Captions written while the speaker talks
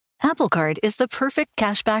Apple Card is the perfect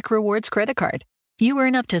cashback rewards credit card. You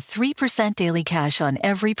earn up to 3% daily cash on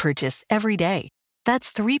every purchase every day.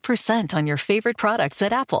 That's 3% on your favorite products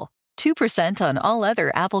at Apple, 2% on all other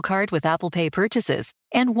Apple Card with Apple Pay purchases,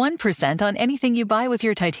 and 1% on anything you buy with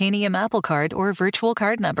your titanium Apple Card or virtual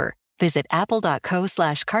card number. Visit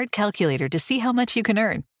apple.co/card calculator to see how much you can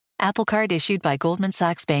earn. Apple Card issued by Goldman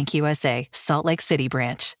Sachs Bank USA, Salt Lake City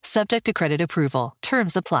branch. Subject to credit approval.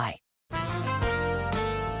 Terms apply.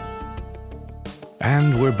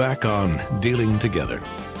 And we're back on Dealing Together,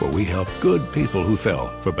 where we help good people who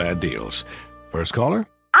fell for bad deals. First caller?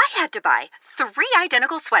 I had to buy 3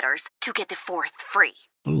 identical sweaters to get the 4th free.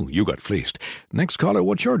 Ooh, you got fleeced. Next caller,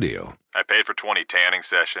 what's your deal? I paid for 20 tanning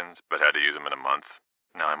sessions, but had to use them in a month.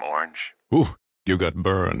 Now I'm orange. Ooh, you got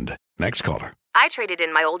burned. Next caller. I traded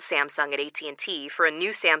in my old Samsung at AT&T for a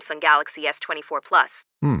new Samsung Galaxy S24 Plus.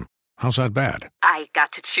 How's that bad? I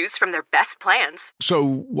got to choose from their best plans. So,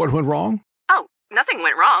 what went wrong? Oh, nothing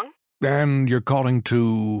went wrong. And you're calling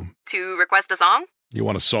to... To request a song? You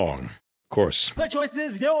want a song. Of course. The choice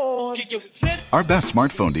is yours. Our best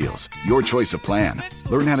smartphone deals. Your choice of plan.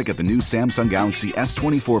 Learn how to get the new Samsung Galaxy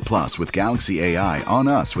S24 Plus with Galaxy AI on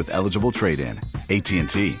us with eligible trade-in.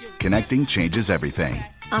 AT&T. Connecting changes everything.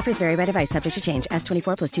 Offers vary by device. Subject to change.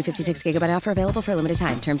 S24 plus 256 gigabyte offer available for a limited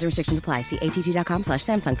time. Terms and restrictions apply. See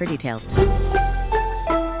att.com/Samsung for details.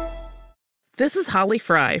 This is Holly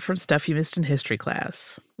Fry from Stuff You Missed in History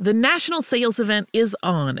Class. The national sales event is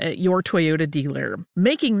on at your Toyota dealer,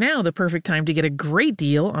 making now the perfect time to get a great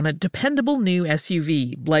deal on a dependable new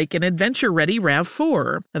SUV, like an adventure-ready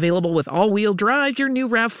RAV4. Available with all-wheel drive, your new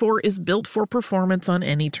RAV4 is built for performance on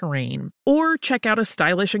any terrain. Or check out a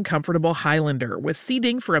stylish and comfortable Highlander with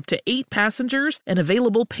seating for up to 8 passengers and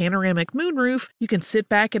available panoramic moonroof. You can sit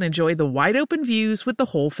back and enjoy the wide-open views with the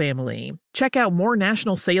whole family. Check out more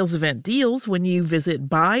national sales event deals when you visit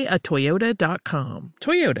buyatoyota.com.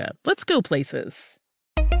 Toyota, let's go places.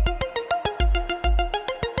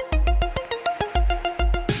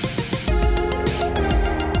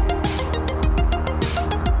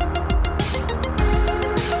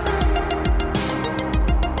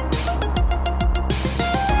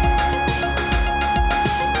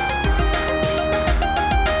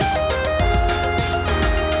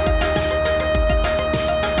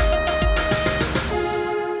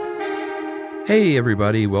 Hey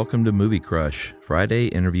everybody, welcome to Movie Crush, Friday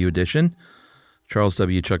interview edition. Charles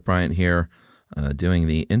W. Chuck Bryant here, doing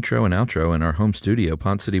the intro and outro in our home studio,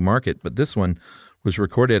 Pont City Market. But this one was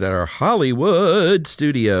recorded at our Hollywood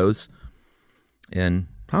studios in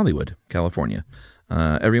Hollywood, California.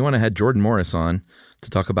 Everyone, I had Jordan Morris on to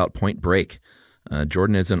talk about Point Break.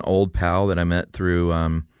 Jordan is an old pal that I met through,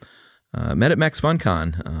 met at Max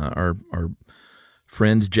FunCon. Our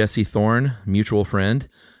friend Jesse Thorne, mutual friend,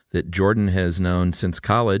 that Jordan has known since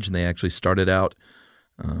college, and they actually started out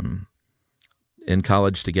in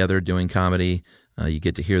college together doing comedy. You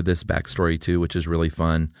get to hear this backstory too, which is really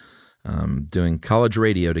fun, doing college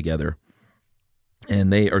radio together.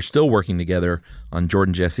 And they are still working together on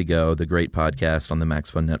Jordan Jesse Go, the great podcast on the Max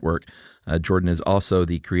Fun Network. Jordan is also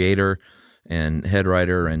the creator and head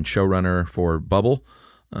writer and showrunner for Bubble,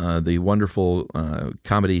 the wonderful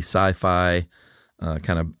comedy sci-fi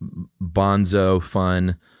kind of bonzo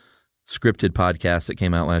fun scripted podcast that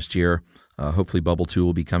came out last year. Hopefully Bubble 2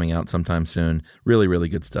 will be coming out sometime soon. Really, really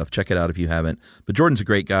good stuff. Check it out if you haven't. But Jordan's a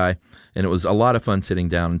great guy, and it was a lot of fun sitting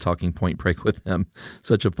down and talking Point Break with him.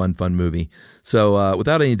 Such a fun movie. So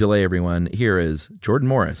without any delay, everyone, here is Jordan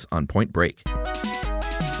Morris on Point Break.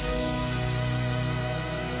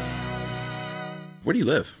 Where do you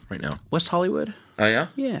live right now? West Hollywood. Oh, yeah?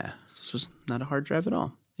 Yeah. This was not a hard drive at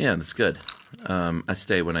all. Yeah, that's good. I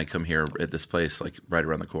stay when I come here at this place, like right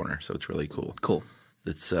around the corner, so it's really cool. Cool.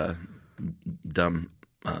 It's a dumb,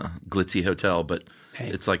 glitzy hotel, but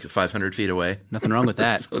it's like 500 feet away. Nothing wrong with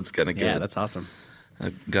that. So it's kind of good. Yeah, that's awesome.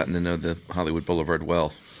 I've gotten to know the Hollywood Boulevard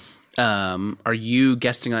well. Are you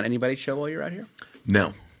guesting on anybody's show while you're out here?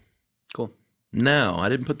 No. Cool. No, I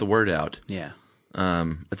didn't put the word out. Yeah.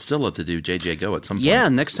 I'd still love to do JJ Go at some point. Yeah,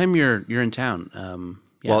 next time you're in town.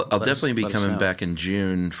 Yeah, well, I'll definitely be coming back in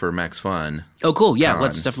June for Max Fun. Oh, cool. Yeah,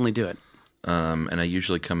 let's definitely do it. And I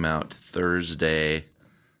usually come out Thursday.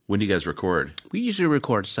 When do you guys record? We usually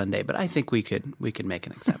record Sunday, but I think we could make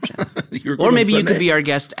an exception. Or maybe you could be our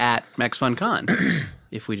guest at Max Fun Con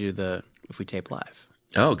if we tape live.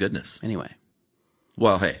 Oh, goodness. Anyway.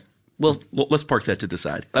 Well, hey. Well, let's park that to the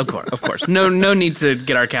side. Of course. No need to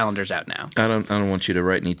get our calendars out now. I don't want you to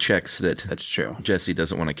write any checks That's true. Jesse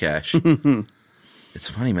doesn't want to cash. It's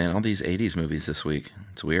funny, man. All these 80s movies this week.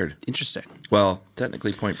 It's weird. Interesting. Well,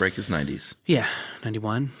 technically Point Break is 90s. Yeah,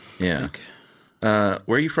 91. Yeah. I think. Where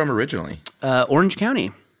are you from originally? Orange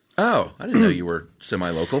County. Oh, I didn't know you were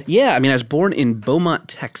semi-local. Yeah, I mean, I was born in Beaumont,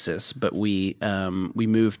 Texas, but we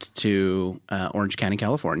moved to Orange County,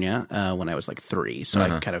 California when I was like 3. So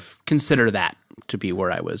I kind of consider that to be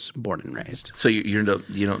where I was born and raised. So you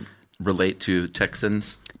don't relate to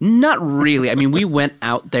Texans? Not really. I mean, we went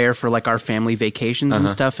out there for like our family vacations and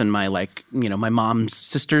stuff, and my my mom's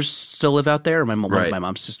sisters still live out there. One of my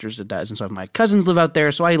mom's sisters does, and so my cousins live out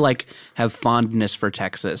there. So I have fondness for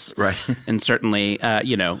Texas, right? And certainly,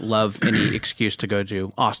 love any excuse to go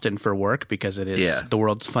to Austin for work because it is the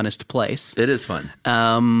world's funnest place. It is fun.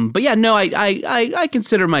 But yeah, no, I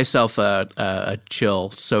consider myself a chill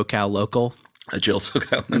SoCal local. A chill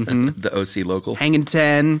SoCal, the OC local, hanging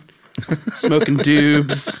 10. Smoking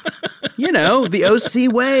doobs, the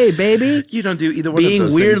OC way, baby. You don't do either one Being of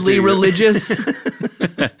those weirdly things, religious.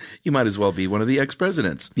 You might as well be one of the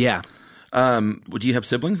ex-presidents. Yeah. Do you have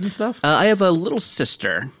siblings and stuff? I have a little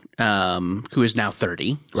sister who is now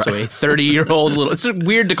 30. Right. So a 30-year-old little. It's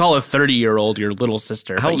weird to call a 30-year-old your little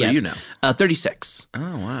sister. How old are you now? 36.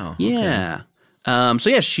 Oh wow. Yeah.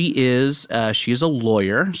 Okay. She is a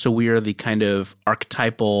lawyer. So we are the kind of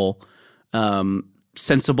archetypal.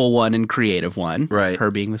 Sensible one and creative one, right?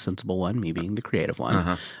 Her being the sensible one, me being the creative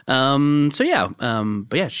one. But yeah,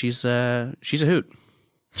 she's a hoot.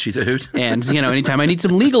 She's a hoot. And anytime I need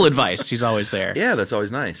some legal advice, she's always there. Yeah, that's always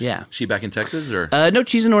nice. Yeah. She back in Texas or? No,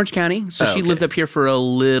 she's in Orange County. So she lived up here for a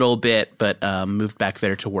little bit, but moved back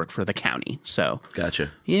there to work for the county. So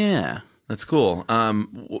gotcha. Yeah. That's cool.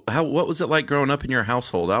 What was it like growing up in your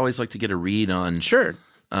household? I always like to get a read on. Sure.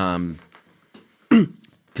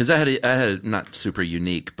 Because I had not super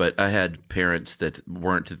unique, but I had parents that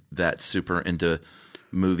weren't that super into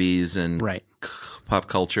movies and pop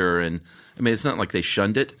culture, and I mean it's not like they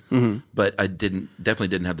shunned it, but I definitely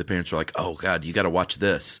didn't have the parents who were like, oh God, you got to watch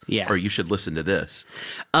this, or you should listen to this.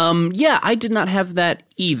 I did not have that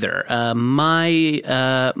either. My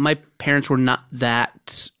parents were not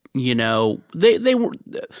that. They're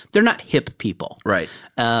not hip people, right?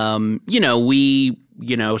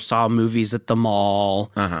 We saw movies at the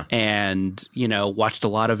mall and watched a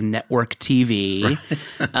lot of network TV.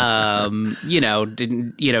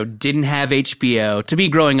 Didn't have HBO. To me,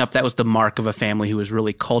 growing up, that was the mark of a family who was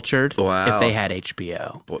really cultured. Wow. If they had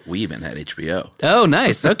HBO. But we even had HBO. Oh,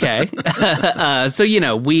 nice. Okay.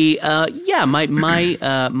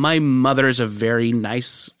 My mother is a very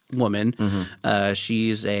nice woman.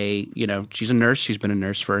 She's a nurse. She's been a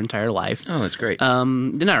nurse for her entire life. Oh, that's great.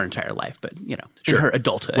 Not her entire life, but in her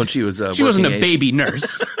adulthood. When she was she wasn't a baby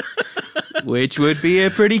nurse, which would be a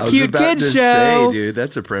pretty cute kid show. Say, dude,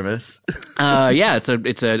 that's a premise.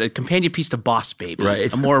 It's a companion piece to Boss Baby,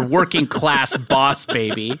 right? A more working class Boss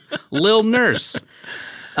Baby, Lil Nurse.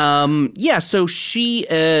 So she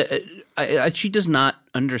does not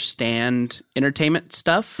understand entertainment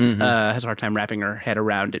stuff. Has a hard time wrapping her head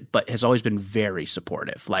around it, but has always been very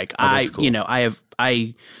supportive. Like cool.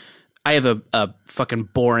 I have a fucking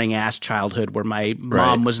boring ass childhood where my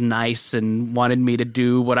mom was nice and wanted me to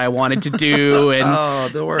do what I wanted to do. And oh,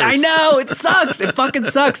 the worst. I know it sucks. It fucking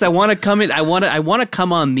sucks. I want to come in. I want to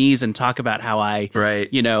come on these and talk about how I,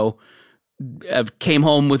 came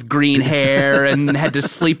home with green hair and had to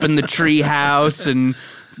sleep in the tree house and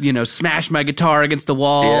smash my guitar against the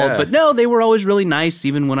wall. Yeah. But no, they were always really nice,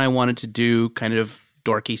 even when I wanted to do kind of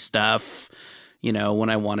dorky stuff. When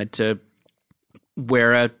I wanted to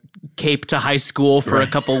wear a cape to high school for a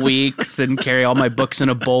couple weeks and carry all my books in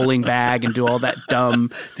a bowling bag and do all that dumb.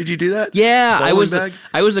 Did you do that? Yeah, I was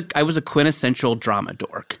a quintessential drama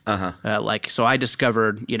dork. So I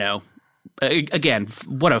discovered, again,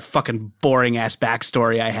 what a fucking boring ass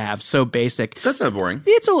backstory I have. So basic. That's not boring.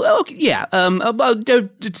 It's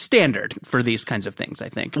it's standard for these kinds of things, I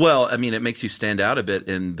think. Well, I mean, it makes you stand out a bit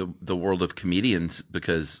in the world of comedians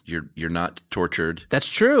because you're not tortured.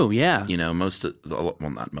 That's true. Yeah. Not most,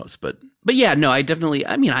 but yeah, no, I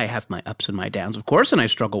have my ups and my downs, of course, and I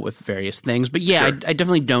struggle with various things. But yeah, sure. I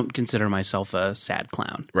definitely don't consider myself a sad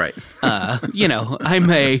clown. Right.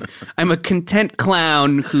 I'm a content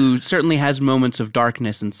clown who certainly has moments of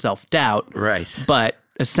darkness and self-doubt. Right. But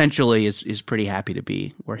essentially is pretty happy to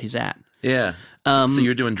be where he's at. Yeah. So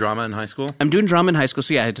you're doing drama in high school? I'm doing drama in high school.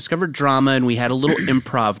 So yeah, I discovered drama, and we had a little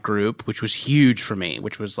improv group, which was huge for me,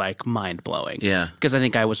 which was like mind blowing. Yeah, because I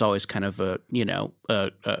think I was always kind of a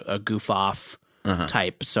goof off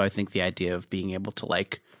type. So I think the idea of being able to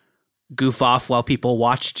like goof off while people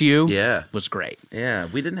watched you, was great. Yeah,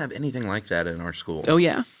 we didn't have anything like that in our school. Oh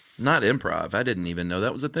yeah. Not improv. I didn't even know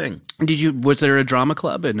that was a thing. Was there a drama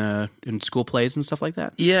club in school plays and stuff like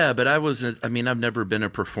that? Yeah, but I've never been a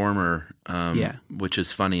performer. Which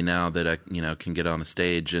is funny now that I, can get on a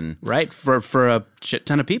stage and right for a shit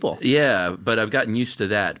ton of people. Yeah, but I've gotten used to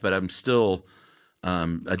that. But I'm still,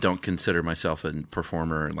 I don't consider myself a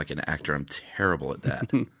performer and like an actor. I'm terrible at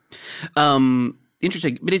that.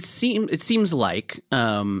 Interesting, but it seems like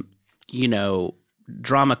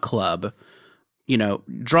drama club,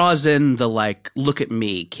 draws in the like look at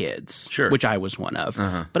me kids, sure, which I was one of.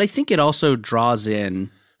 But I think it also draws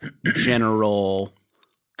in general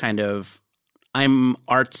kind of I'm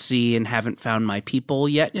artsy and haven't found my people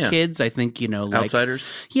yet kids. I think like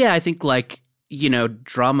outsiders. Yeah, I think like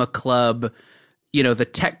drama club. The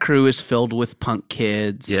tech crew is filled with punk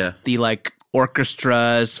kids. Yeah, the like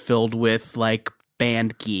orchestra is filled with like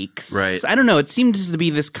band geeks. Right. I don't know. It seems to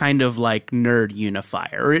be this kind of like nerd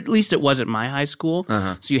unifier, or at least it was at my high school.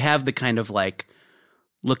 So you have the kind of like,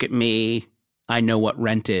 look at me, I know what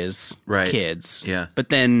rent is, right, kids. Yeah. But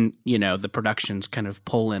then, the productions kind of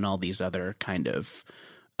pull in all these other kind of,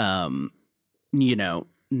 not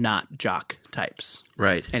jock types.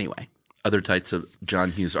 Right. Anyway. Other types of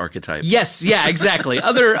John Hughes archetypes. Yes, yeah, exactly.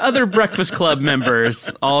 Other Breakfast Club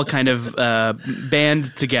members all kind of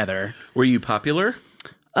band together. Were you popular?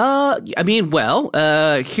 Here's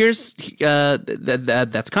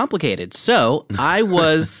that's complicated. So I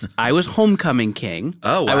was homecoming king.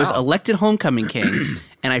 Oh, wow. I was elected homecoming king,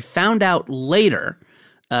 and I found out later,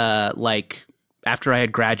 like after I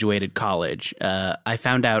had graduated college, I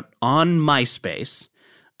found out on MySpace.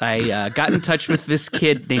 I got in touch with this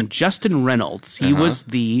kid named Justin Reynolds. He was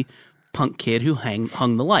the punk kid who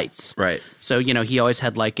hung the lights. Right. So, he always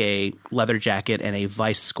had like a leather jacket and a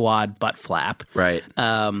Vice Squad butt flap. Right.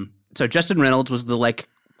 So Justin Reynolds was the like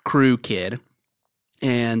crew kid.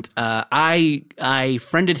 And I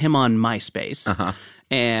friended him on MySpace.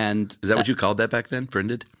 And is that what you called that back then?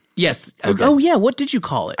 Friended? Yes. Okay. Oh yeah, what did you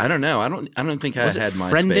call it? I don't know. I don't think I had MySpace.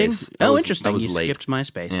 Friending? Interesting. I was you late. Skipped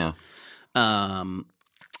MySpace. Yeah.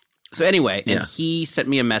 So anyway, and he sent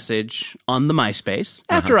me a message on the MySpace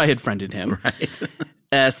after I had friended him, right?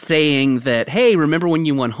 Saying that, hey, remember when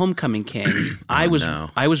you won Homecoming King? I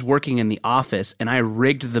was working in the office and I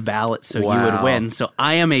rigged the ballot so you would win. So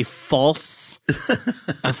I am a false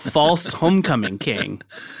Homecoming King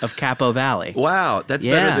of Capo Valley. Wow, that's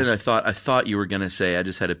better than I thought. I thought you were going to say. I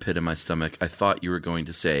just had a pit in my stomach. I thought you were going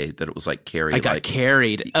to say that it was like Carrie. I got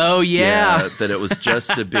carried. Oh yeah, that it was just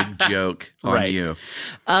a big joke on you.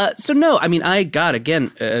 So no, I got again,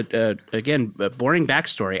 boring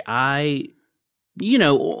backstory.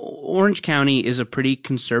 Orange County is a pretty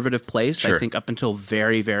conservative place. Sure. I think up until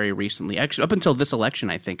very, very recently. Actually, up until this election,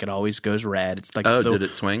 I think it always goes red. It's like did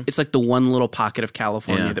it swing? It's like the one little pocket of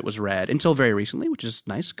California that was red until very recently, which is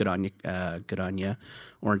nice. Good on you,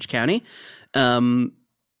 Orange County.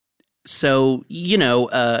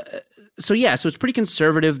 So it's pretty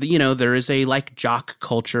conservative. There is a like jock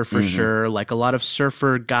culture for sure. Like a lot of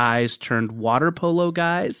surfer guys turned water polo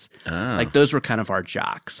guys. Oh. Like those were kind of our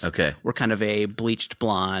jocks. Okay. We're kind of a bleached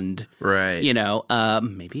blonde. Right.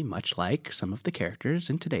 Maybe much like some of the characters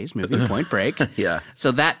in today's movie Point Break. Yeah.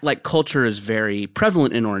 So that like culture is very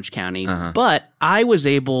prevalent in Orange County. But I was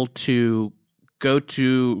able to go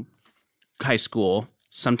to high school,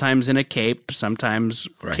 sometimes in a cape, sometimes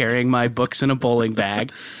carrying my books in a bowling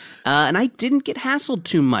bag. And I didn't get hassled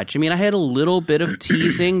too much. I had a little bit of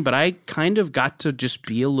teasing, but I kind of got to just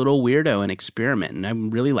be a little weirdo and experiment. And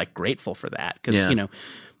I'm really like grateful for that because,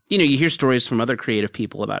 you hear stories from other creative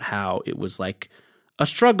people about how it was like a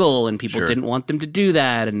struggle and people didn't want them to do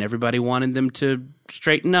that. And everybody wanted them to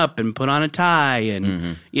straighten up and put on a tie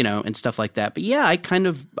and, and stuff like that. But yeah,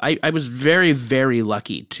 I was very, very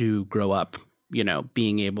lucky to grow up,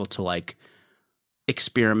 being able to like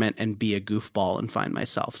experiment and be a goofball and find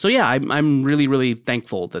myself. So yeah, I'm really, really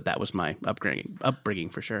thankful that was my upbringing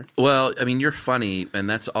for sure. Well, you're funny, and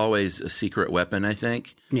that's always a secret weapon, I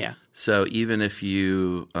think. Yeah. So even if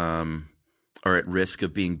you are at risk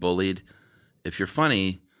of being bullied, if you're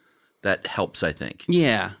funny, that helps, I think.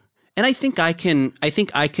 Yeah. And I think I can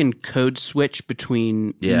code switch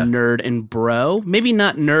between nerd and bro. Maybe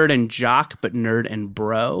not nerd and jock, but nerd and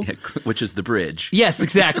bro. Yeah, which is the bridge. Yes,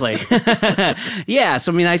 exactly. Yeah.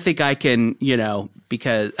 So, I think I can,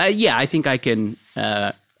 because, I think I can,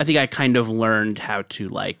 I think I kind of learned how to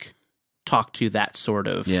like talk to that sort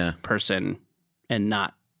of person and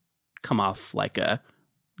not come off like a,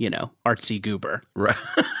 artsy goober. Right.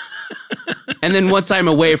 And then once I'm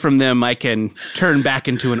away from them, I can turn back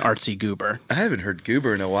into an artsy goober. I haven't heard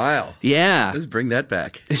goober in a while. Yeah. Let's bring that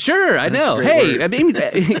back. Sure, I know. a great Hey, word. I mean,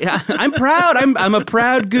 I'm proud. I'm a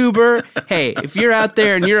proud goober. Hey, if you're out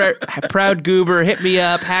there and you're a proud goober, hit me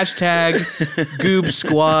up. Hashtag Goob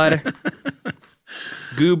Squad.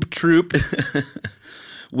 Goob Troop.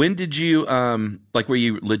 When did you, were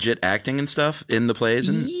you legit acting and stuff in the plays?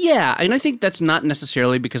 Yeah, and I think that's not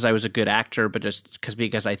necessarily because I was a good actor, but just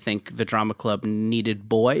because I think the drama club needed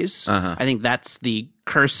boys. Uh-huh. I think that's the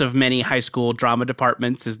curse of many high school drama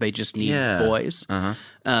departments is they just need boys. Uh-huh.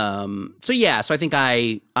 So I think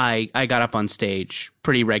I got up on stage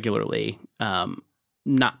pretty regularly.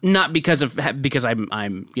 Not because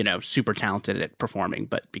I'm super talented at performing,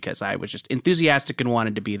 but because I was just enthusiastic and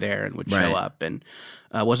wanted to be there and would show up and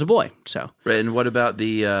was a boy. So Right, and what about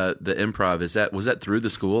the improv? Was that through the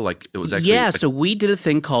school? Like it was actually so we did a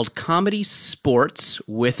thing called Comedy Sports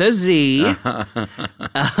with a Z, and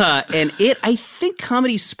I think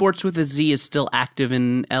Comedy Sports with a Z is still active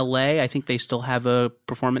in LA. I think they still have a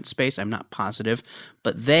performance space. I'm not positive,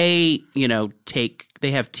 but they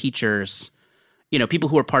have teachers. People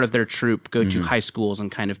who are part of their troupe go to high schools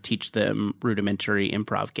and kind of teach them rudimentary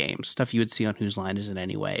improv games, stuff you would see on Whose Line Is It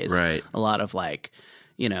Anyways. Right. A lot of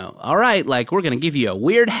all right, we're going to give you a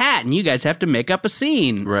weird hat and you guys have to make up a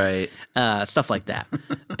scene. Right. Stuff like that.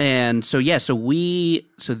 And so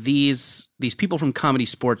these people from Comedy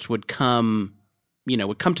Sports would come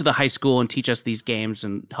to the high school and teach us these games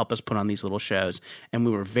and help us put on these little shows. And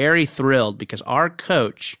we were very thrilled because our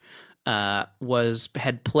coach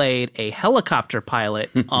had played a helicopter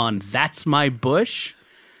pilot on That's My Bush,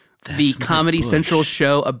 the Comedy Central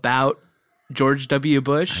show about George W.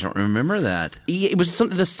 Bush. I don't remember that. It was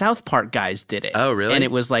the South Park guys did it. Oh, really? And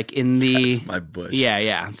it was in the That's My Bush.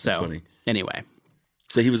 Yeah. So funny. Anyway,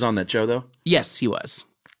 so he was on that show though? yes, he was.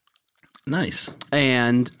 Nice.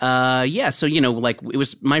 And it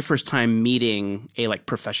was my first time meeting a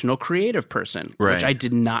professional creative person, Right. which I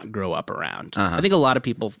did not grow up around. Uh-huh. I think a lot of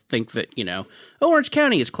people think that, Orange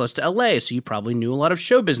County is close to LA, so you probably knew a lot of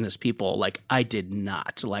show business people. I did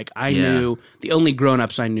not. I knew the only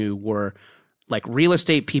grown-ups I knew were real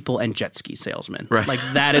estate people and jet ski salesmen. Right.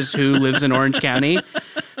 That is who lives in Orange County.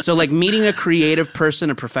 So meeting a creative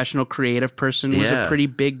person, a professional creative person was a pretty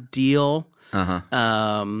big deal.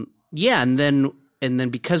 Uh-huh. Yeah, and then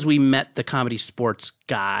because we met the Comedy Sports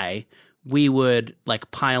guy, we would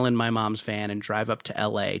pile in my mom's van and drive up to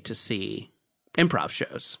LA to see improv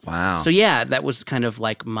shows. Wow. So yeah, that was kind of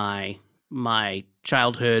my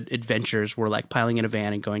childhood adventures were piling in a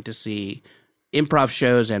van and going to see improv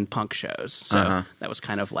shows and punk shows. So that was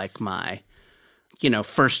kind of my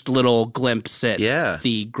first little glimpse at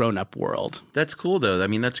the grown-up world. That's cool, though. I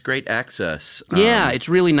mean, that's great access. Yeah, it's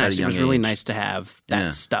really nice. at a It was young really age. nice to have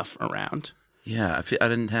that stuff around. Yeah, I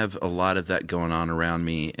didn't have a lot of that going on around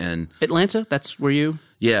me. And Atlanta, that's where you...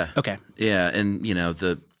 yeah. Okay. Yeah, and,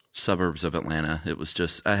 the suburbs of Atlanta, it was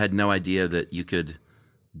just, I had no idea that you could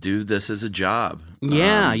do this as a job.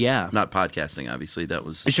 Yeah. Not podcasting, obviously. That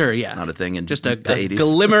was Sure, yeah. not a thing in Just the a 80s.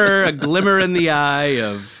 glimmer in the eye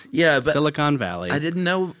of but Silicon Valley. I didn't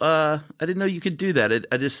know you could do that.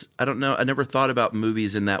 I don't know. I never thought about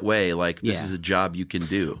movies in that way. This is a job you can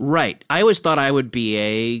do. Right. I always thought I would be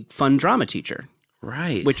a fun drama teacher.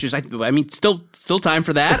 Right. Which is, still time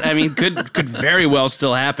for that. Could very well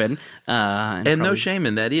still happen. And no shame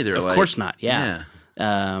in that either. Of course not. Yeah.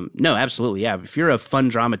 No, absolutely. Yeah. If you're a fun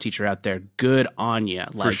drama teacher out there, good on you.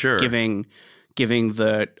 For sure. Giving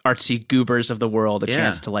the artsy goobers of the world a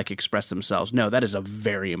chance to express themselves. No, that is a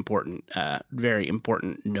very important,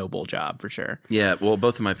 noble job for sure. Yeah. Well,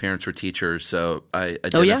 both of my parents were teachers, so I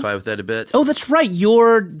identify with that a bit. Oh, that's right.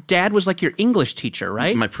 Your dad was your English teacher,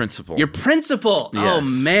 right? My principal. Your principal. Yes. Oh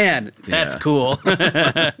man, that's cool.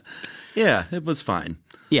 Yeah, it was fine.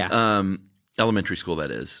 Yeah. Elementary school,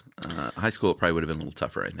 that is. High school, it probably would have been a little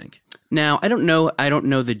tougher, I think. Now, I don't know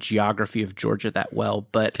the geography of Georgia that well,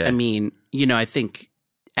 but Okay. I think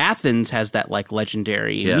Athens has that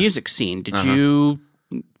legendary Yeah. music scene. Did you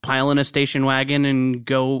pile in a station wagon and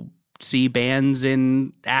go see bands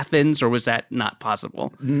in Athens, or was that not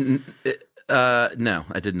possible? No,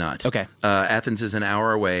 I did not. Okay. Athens is an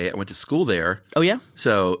hour away. I went to school there. Oh yeah.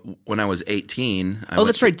 So when I was 18, I Oh, went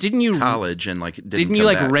that's to right. Didn't you college and Didn't you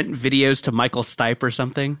come back. rent videos to Michael Stipe or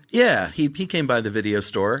something? Yeah, he came by the video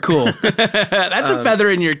store. Cool. That's a feather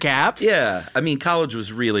in your cap. Yeah, college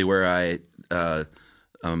was really where I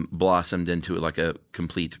blossomed into a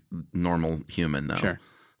complete normal human, though. Sure.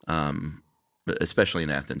 But especially in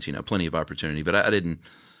Athens, plenty of opportunity. But I didn't.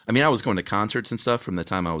 I was going to concerts and stuff from the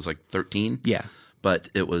time I was 13. Yeah. But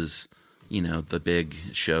it was the big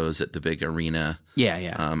shows at the big arena.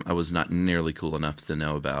 Yeah. I was not nearly cool enough to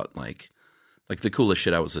know about like the coolest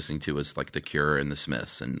shit I was listening to was like The Cure and the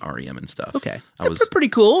Smiths and R.E.M. and stuff. Okay, I was pretty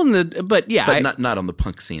cool. But not on the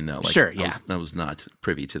punk scene though. Like, sure, yeah. I was not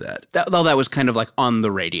privy to that. Though that was kind of like on the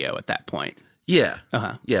radio at that point. Yeah,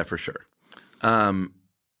 yeah, for sure.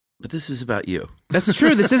 But this is about you. That's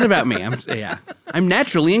true. This is about me. I'm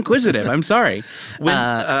naturally inquisitive. I'm sorry.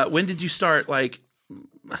 When did you start like?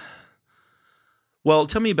 Well,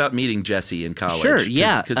 tell me about meeting Jesse in college. Sure,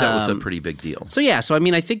 yeah. Because that was a pretty big deal. So I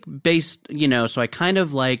mean, I think so I kind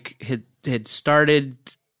of like had started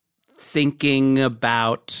thinking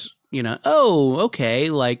about, oh,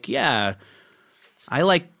 okay, like, yeah, I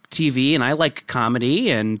like TV and I like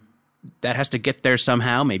comedy and that has to get there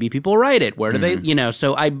somehow. Maybe people write it. Where do they,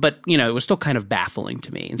 but it was still kind of baffling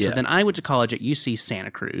to me. And so then I went to college at UC Santa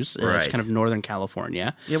Cruz. It's kind of Northern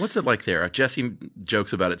California. Yeah. What's it like there? Jesse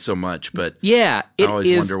jokes about it so much, but I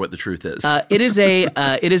always wonder what the truth is. It is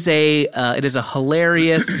a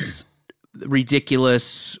hilarious,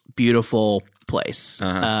 ridiculous, beautiful place.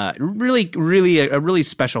 Really, really a really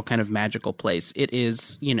special kind of magical place. It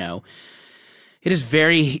is, it is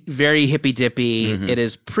very, very hippy dippy. Mm-hmm. It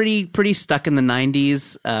is pretty stuck in the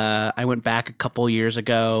 90s. I went back a couple years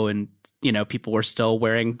ago and, people were still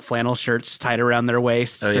wearing flannel shirts tied around their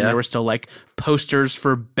waists. And there were still like posters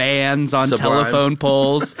for bands on telephone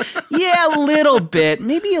poles. Yeah, a little bit.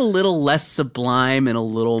 Maybe a little less Sublime and a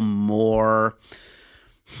little more,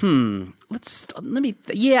 I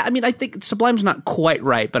think Sublime's not quite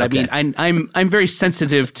right, but okay. I mean, I'm very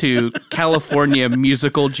sensitive to California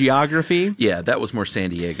musical geography. Yeah, that was more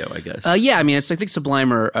San Diego, I guess. I think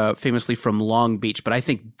Sublime are famously from Long Beach, but I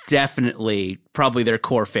think definitely probably their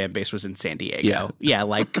core fan base was in San Diego. Yeah,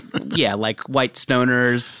 like white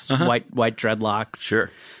stoners, white dreadlocks. Sure.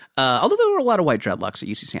 Although there were a lot of white dreadlocks at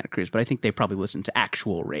UC Santa Cruz, but I think they probably listened to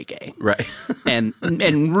actual reggae. Right. and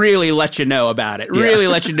really let you know about it. Yeah. Really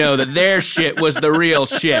let you know that their shit was the real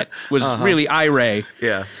shit, was really IRA.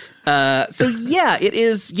 Yeah. It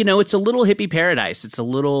is, it's a little hippie paradise. It's a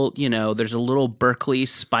little, there's a little Berkeley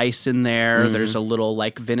spice in there. Mm-hmm. There's a little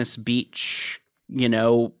like Venice Beach,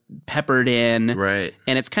 peppered in. Right.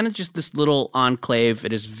 And it's kind of just this little enclave.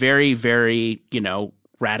 It is very, very,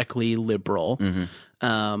 radically liberal. Mm-hmm.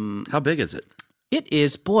 How big is it? It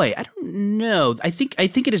is, boy, I don't know. I think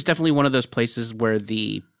it is definitely one of those places where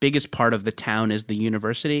the biggest part of the town is the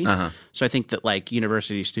university. So I think that like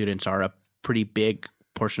university students are a pretty big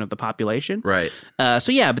portion of the population. Right.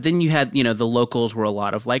 But then you had, the locals were a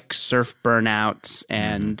lot of like surf burnouts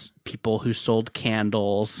and people who sold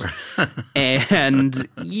candles and,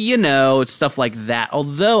 stuff like that.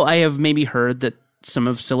 Although I have maybe heard that some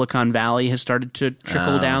of Silicon Valley has started to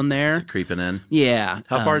trickle down there. It's creeping in. Yeah.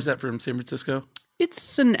 How far is that from San Francisco?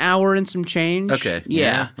 It's an hour and some change. Okay.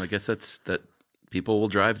 Yeah. I guess that people will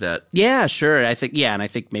drive that. Yeah, sure. I think and I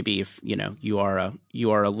think maybe if, you are a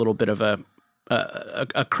little bit of a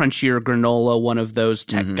crunchier granola, one of those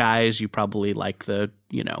tech guys, you probably like the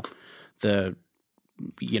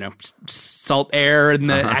salt air and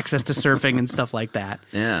the access to surfing and stuff like that.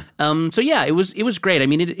 Yeah. It was great. I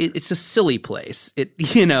mean, it's a silly place. It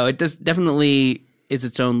does definitely is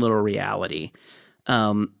its own little reality.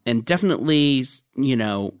 And definitely,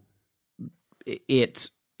 it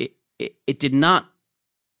did not.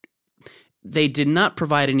 They did not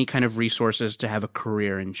provide any kind of resources to have a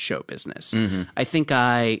career in show business. Mm-hmm. I think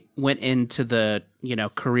I went into the,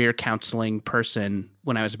 career counseling person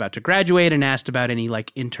when I was about to graduate and asked about any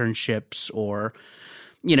like internships or,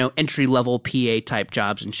 entry-level PA type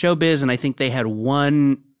jobs in showbiz. And I think they had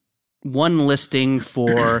one listing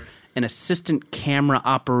for an assistant camera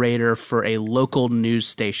operator for a local news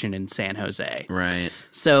station in San Jose. Right.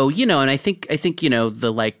 So, and I think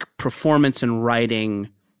the like performance and writing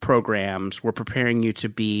programs were preparing you to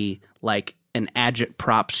be like an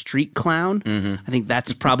agitprop street clown. Mm-hmm. I think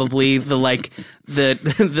that's probably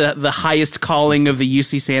the highest calling of the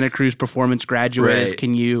UC Santa Cruz performance graduate is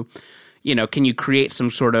can you create some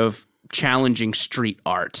sort of challenging street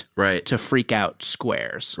art to freak out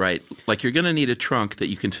squares. Right. Like you're going to need a trunk that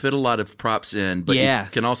you can fit a lot of props in, but you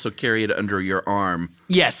can also carry it under your arm.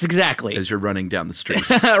 Yes, exactly. As you're running down the street.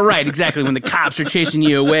 Right, exactly. When the cops are chasing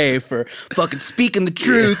you away for fucking speaking the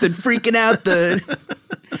truth and freaking out the...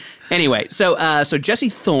 Anyway, so Jesse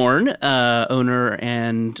Thorne, owner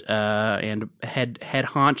and head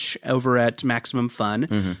honch over at Maximum Fun.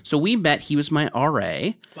 Mm-hmm. So we met. He was my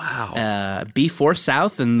RA. Wow. B4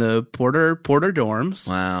 South in the Porter dorms.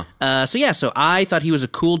 Wow. So I thought he was a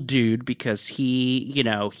cool dude because he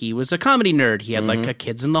was a comedy nerd. He had like a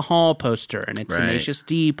Kids in the Hall poster and a Tenacious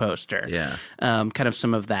D poster. Yeah. Kind of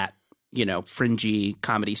some of that fringy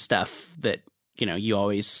comedy stuff that, you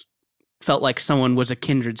always felt like someone was a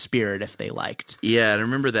kindred spirit if they liked. Yeah, and I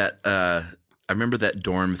remember that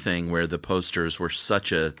dorm thing where the posters were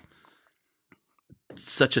such a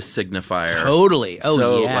signifier. Totally. Oh,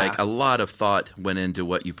 so, yeah. like, a lot of thought went into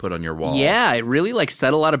what you put on your wall. Yeah, it really, like,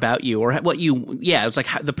 said a lot about you or what you, it was like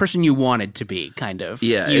the person you wanted to be, kind of.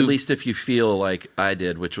 Yeah, at least if you feel like I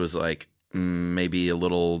did, which was like maybe a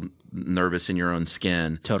little nervous in your own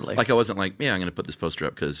skin. Totally. Like, I wasn't like, I'm going to put this poster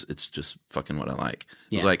up because it's just fucking what I like.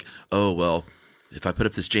 It was Yeah. like, oh, well, if I put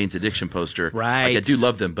up this Jane's Addiction poster, Right. like, I do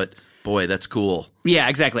love them, but boy, that's cool. Yeah,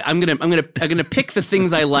 exactly. I'm gonna pick the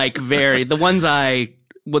things I like the ones I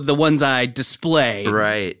display.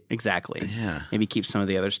 Right. Exactly. Yeah. Maybe keep some of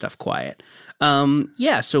the other stuff quiet.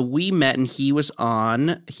 So we met and he was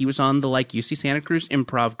on the like UC Santa Cruz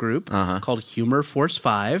improv group called Humor Force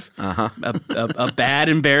 5. A bad,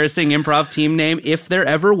 embarrassing improv team name if there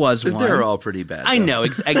ever was one. They're all pretty bad. I though. know.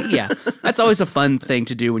 Yeah. That's always a fun thing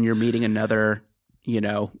to do when you're meeting another,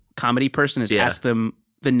 comedy person is Yeah. ask them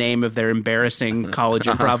the name of their embarrassing college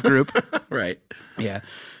improv group. Right. Yeah.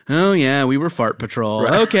 Oh, yeah, we were Fart Patrol.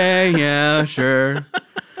 Right. Okay, yeah, sure.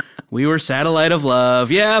 We were Satellite of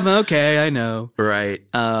Love. Yeah, okay, I know. Right.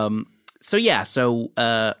 So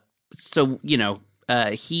I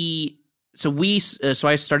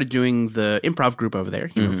started doing the improv group over there,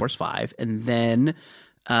 Humor Force 5, and then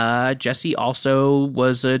Jesse also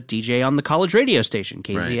was a DJ on the college radio station,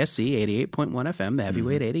 KZSC 88.1 FM, the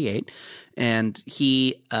Heavyweight 88. And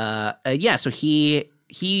he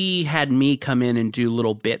had me come in and do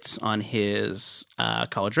little bits on his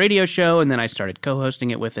college radio show, and then I started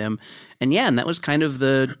co-hosting it with him. And that was kind of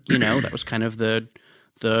the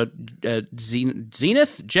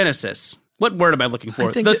zenith genesis. What word am I looking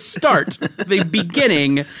for? The start, the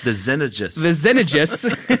beginning, the Xenogeist. The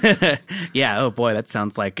Xenogeist. Yeah. Oh boy, that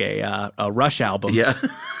sounds like a Rush album. Yeah.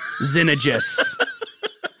 Xenogeist.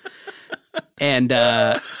 And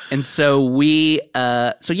so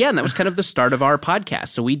and that was kind of the start of our podcast.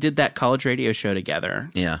 So we did that college radio show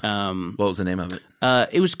together. Yeah. What was the name of it?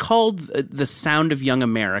 It was called The Sound of Young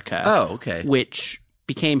America. Oh, okay. Which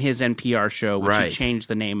became his NPR show, which he changed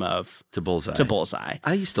the name of to Bullseye.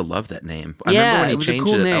 I used to love that name. I remember when he changed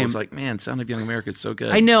cool it. Name. I was like, man, Sound of Young America is so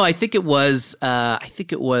good. I know. I think it was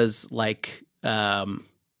like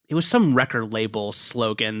it was some record label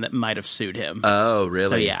slogan that might have sued him. Oh, really?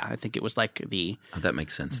 So yeah, I think it was like the that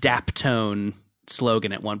makes sense. Daptone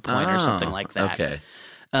slogan at one point or something like that. Okay.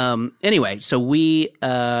 Anyway, so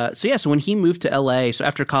when he moved to LA, so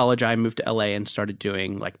after college, I moved to LA and started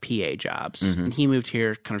doing like PA jobs. And he moved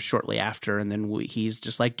here kind of shortly after. And then he's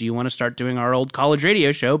just like, do you want to start doing our old college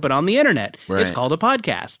radio show, but on the internet? Right. It's called a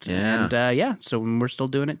podcast. Yeah. And so we're still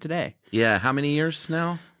doing it today. Yeah. How many years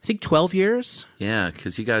now? I think 12 years. Yeah,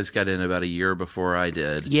 because you guys got in about a year before I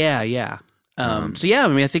did. Yeah.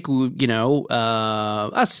 I think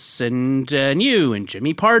us and you and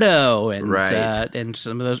Jimmy Pardo and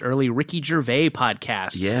some of those early Ricky Gervais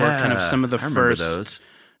podcasts were kind of some of the first. Those.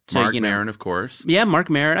 Mark Maron, of course. Yeah, Mark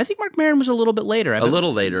Maron. I think Mark Maron was a little bit later. A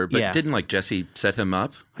little later, but didn't like Jesse set him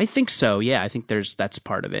up? I think so. Yeah, I think that's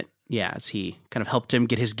part of it. Yeah, as he kind of helped him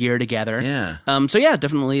get his gear together. Yeah.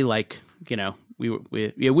 Definitely we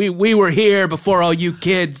were here before all you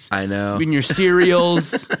kids. I know. In your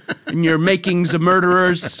serials, in your makings of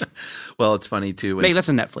murderers. Well, it's funny too. Maybe that's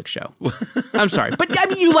a Netflix show. I'm sorry, but I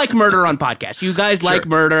mean, you like murder on podcasts. You guys like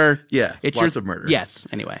murder. Yeah, lots of murder. Yes.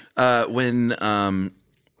 Anyway, when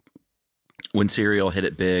Serial hit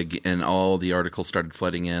it big and all the articles started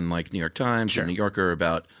flooding in, like New York Times and New Yorker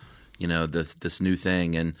about this new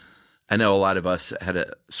thing, and I know a lot of us had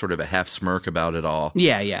a sort of a half smirk about it all.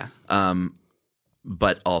 Yeah.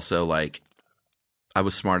 But also, like, I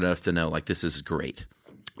was smart enough to know, like, this is great.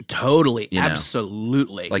 Totally.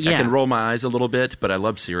 Absolutely. Like, I can roll my eyes a little bit, but I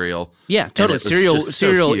love Serial. Yeah, totally.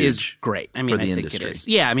 Serial is great. I mean, I think industry. it is.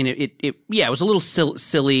 Yeah, I mean, it was a little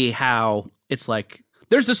silly how it's like,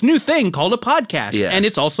 there's this new thing called a podcast, and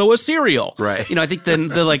it's also a serial. Right. I think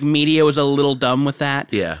the like media was a little dumb with that.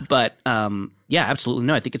 Yeah. But, absolutely.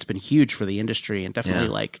 No, I think it's been huge for the industry and definitely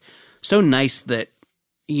like so nice that,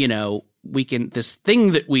 we can, this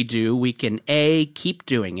thing that we do, we can keep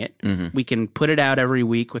doing it. We can put it out every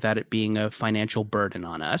week without it being a financial burden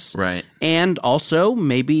on us. Right. And also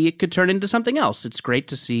maybe it could turn into something else. It's great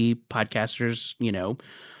to see podcasters,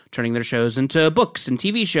 turning their shows into books and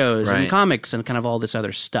TV shows and comics and kind of all this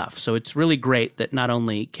other stuff. So it's really great that not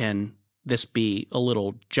only can this be a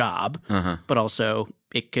little job, but also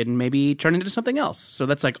it could maybe turn into something else. So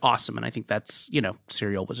that's like awesome. And I think that's,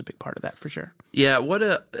 Serial was a big part of that for sure. Yeah.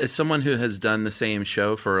 As someone who has done the same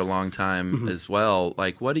show for a long time as well,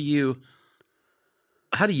 like how do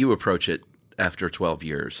you approach it after 12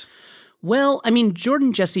 years? Well, I mean,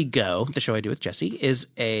 Jordan Jesse Go, the show I do with Jesse, is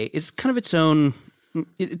kind of its own.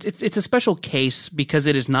 It's a special case because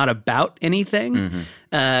it is not about anything.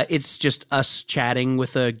 It's just us chatting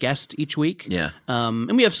with a guest each week. Yeah.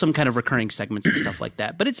 And we have some kind of recurring segments and stuff like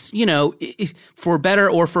that. But it's, for better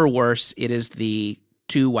or for worse, it is the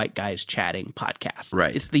two white guys chatting podcast.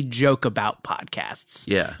 Right. It's the joke about podcasts.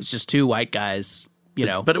 Yeah. It's just two white guys.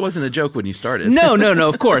 But it wasn't a joke when you started. No,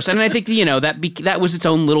 of course. And I think, that was its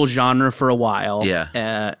own little genre for a while.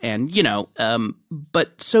 Yeah.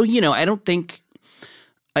 But so, I don't think,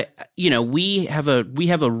 we have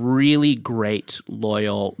a really great,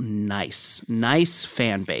 loyal, nice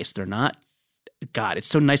fan base. They're not, God, it's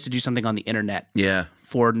so nice to do something on the internet. Yeah.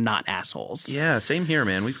 For not assholes. Yeah, same here,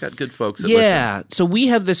 man. We've got good folks that listen. So we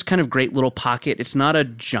have this kind of great little pocket. It's not a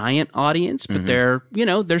giant audience, but they're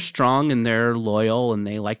strong and they're loyal and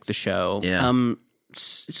they like the show. Yeah. And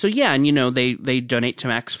they donate to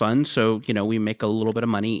Max Fund, so we make a little bit of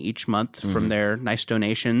money each month from their nice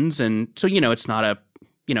donations, and so it's not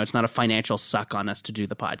a financial suck on us to do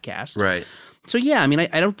the podcast. Right. So yeah, I mean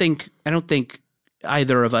I don't think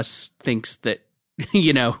either of us thinks that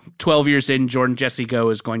 12 years in, Jordan Jesse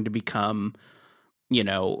Go is going to become, a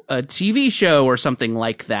TV show or something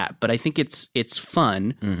like that. But I think it's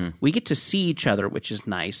fun. We get to see each other, which is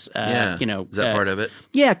nice. Is that part of it?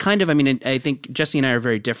 Yeah, kind of. I mean, I think Jesse and I are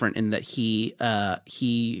very different in that he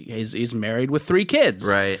is married with 3 kids,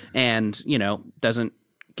 right? And doesn't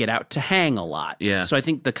get out to hang a lot. Yeah. So I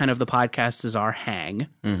think the podcast is our hang.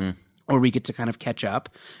 Or we get to kind of catch up.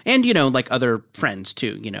 And, like other friends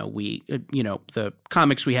too, we, the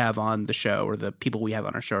comics we have on the show or the people we have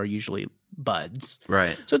on our show are usually buds.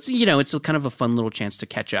 Right. So it's, it's a kind of a fun little chance to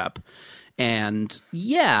catch up. And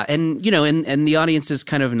yeah, and, and the audience is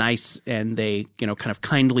kind of nice and they, kind of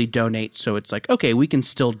kindly donate. So it's like, okay, we can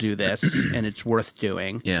still do this and it's worth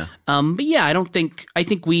doing. Yeah. But yeah, I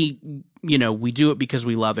think we, we do it because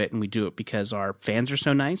we love it and we do it because our fans are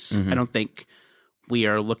so nice. I don't think we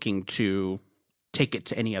are looking to take it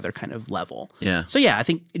to any other kind of level. Yeah. So yeah, I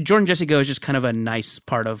think Jordan Jesse Go is just kind of a nice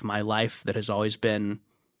part of my life that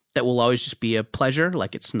will always just be a pleasure.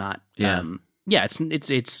 Like it's not,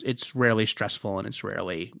 it's rarely stressful and it's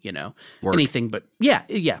rarely, work. Anything, but yeah.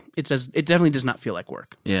 It definitely does not feel like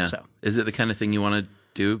work. Yeah. So is it the kind of thing you want to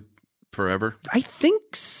do forever? I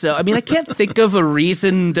think so. I mean, I can't think of a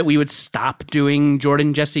reason that we would stop doing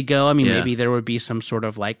Jordan Jesse Go. I mean, maybe there would be some sort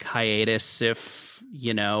of like hiatus if,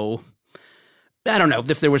 I don't know,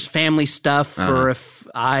 if there was family stuff or if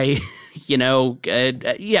I,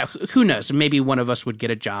 who knows? Maybe one of us would get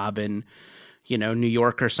a job in, New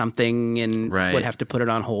York or something and would have to put it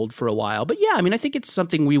on hold for a while. But yeah, I mean, I think it's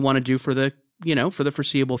something we want to do for the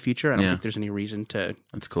foreseeable future. I don't think there's any reason to.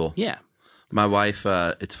 That's cool. Yeah. My wife,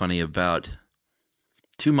 it's funny, about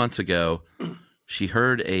 2 months ago, she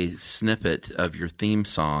heard a snippet of your theme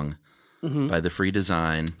song by The Free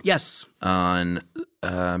Design. Yes. On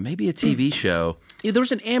maybe a TV show. Yeah, there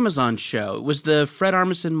was an Amazon show. It was the Fred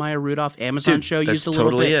Armisen, Maya Rudolph Amazon show. That's used a little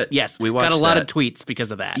totally bit. It. Yes. We watched got a lot of tweets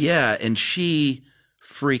because of that. Yeah, and she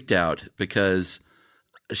freaked out because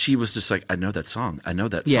she was just like, I know that song.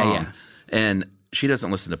 Yeah. And she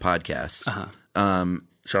doesn't listen to podcasts.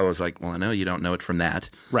 So I was like, well, I know you don't know it from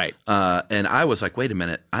that. Right. And I was like, wait a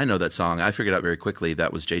minute. I know that song. I figured out very quickly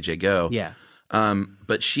that was JJ Go. Yeah.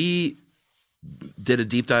 But she did a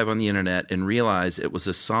deep dive on the internet and realized it was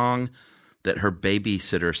a song that her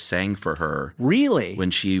babysitter sang for her. Really?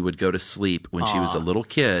 When she would go to sleep when she was a little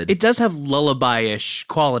kid. It does have lullaby-ish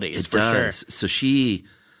qualities, for sure. So she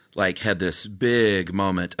had this big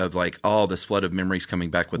moment of all this flood of memories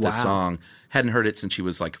coming back with this song. Hadn't heard it since she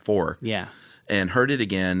was 4. Yeah. And heard it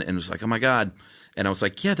again and was like, oh my God. And I was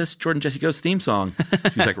like, yeah, that's Jordan Jesse Go's theme song.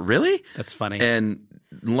 She was like, really? That's funny. And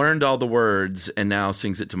learned all the words and now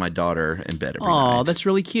sings it to my daughter in bed every night. Oh, that's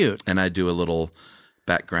really cute. And I do a little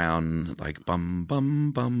background bum,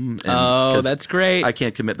 bum, bum. And that's great. I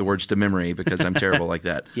can't commit the words to memory because I'm terrible like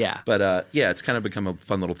that. Yeah. But it's kind of become a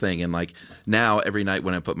fun little thing. And now every night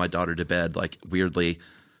when I put my daughter to bed, weirdly,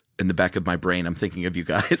 in the back of my brain, I'm thinking of you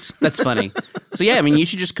guys. That's funny. So yeah, I mean, you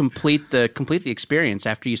should just complete the experience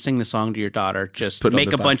after you sing the song to your daughter. Just put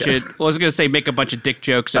make a bunch of. Well, I was going to say make a bunch of dick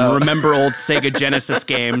jokes and remember old Sega Genesis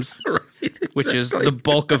games, right, exactly. Which is the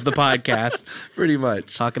bulk of the podcast. Pretty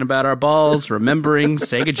much talking about our balls, remembering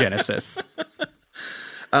Sega Genesis.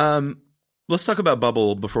 Let's talk about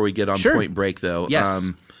Bubble before we get on Sure. Point Break, though. Yes.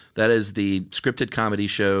 That is the scripted comedy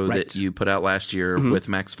show Right. that you put out last year with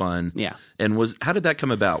Max Fun. Yeah. And how did that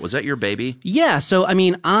come about? Was that your baby? Yeah, so I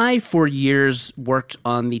mean, I for years worked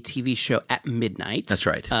on the TV show At Midnight. That's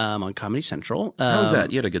right. On Comedy Central. How was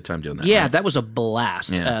that? You had a good time doing that. Yeah, right? that was a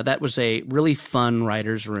blast. Yeah. That was a really fun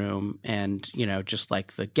writer's room. And, just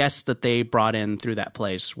like the guests that they brought in through that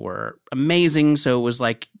place were amazing. So it was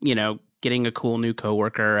like, getting a cool new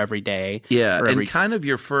coworker every day. Yeah, and kind of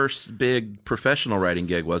your first big professional writing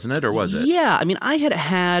gig, wasn't it? Or was it? Yeah, I mean, I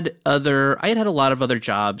had a lot of other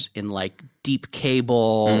jobs in like deep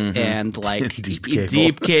cable and like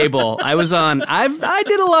Deep cable. I was on. I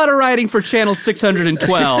did a lot of writing for Channel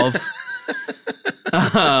 612.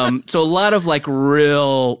 So a lot of like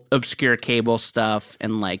real obscure cable stuff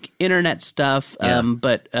and like internet stuff. Yeah.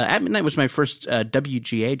 But At Midnight was my first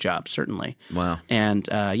WGA job, certainly. Wow. And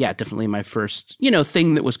definitely my first,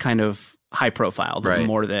 thing that was kind of high profile, Right.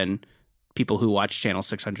 more than people who watched Channel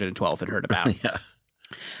 612 had heard about. Yeah.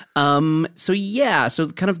 So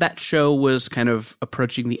kind of that show was kind of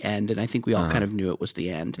approaching the end, and I think we all kind of knew it was the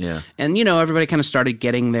end. Yeah. And everybody kind of started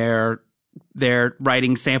getting their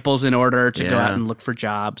writing samples in order to go Yeah. out and look for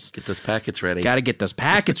jobs. Get those packets ready. Got to get those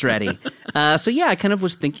packets ready. I kind of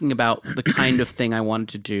was thinking about the kind of thing I wanted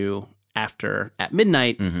to do after At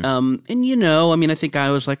Midnight. I think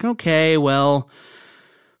I was like, okay, well,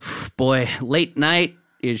 boy, late night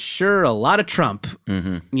is sure a lot of Trump,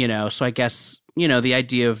 so I guess, the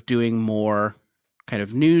idea of doing more kind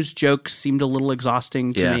of news jokes seemed a little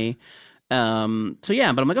exhausting to me. But I'm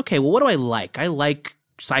like, okay, well, what do I like? I like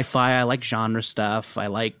sci-fi. I like genre stuff. I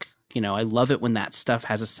like, I love it when that stuff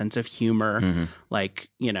has a sense of humor.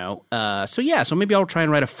 So maybe I'll try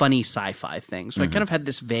and write a funny sci-fi thing. So I kind of had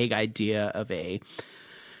this vague idea of a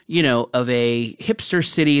hipster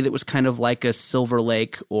city that was kind of like a Silver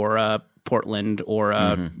Lake or a Portland or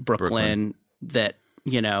a Brooklyn that,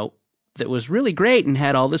 that was really great and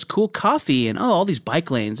had all this cool coffee and all these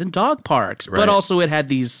bike lanes and dog parks, Right. but also it had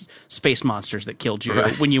these space monsters that killed you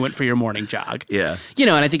when you went for your morning jog. Yeah. And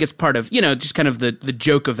I think it's part of, just kind of the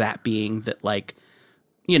joke of that being that like,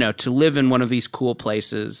 to live in one of these cool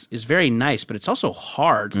places is very nice, but it's also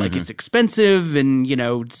hard. Like it's expensive and,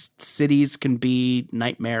 cities can be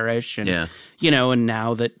nightmarish and, and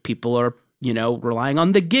now that people are, relying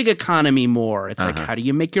on the gig economy more. It's like, how do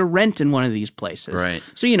you make your rent in one of these places? Right.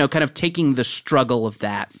 So, kind of taking the struggle of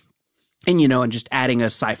that and, and just adding a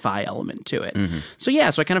sci-fi element to it. So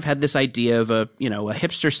I kind of had this idea of a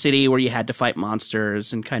hipster city where you had to fight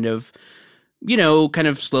monsters and kind of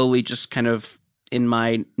slowly just kind of in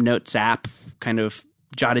my notes app kind of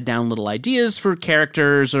jotted down little ideas for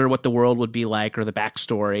characters or what the world would be like or the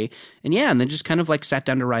backstory. And then just kind of like sat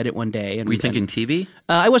down to write it one day. And Were you thinking TV?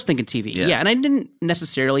 I was thinking TV. Yeah. Yeah. And I didn't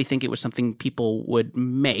necessarily think it was something people would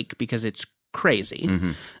make because it's crazy.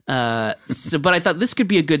 But I thought this could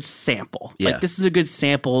be a good sample. Yeah. Like this is a good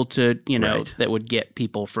sample to, Right. that would get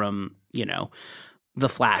people from, The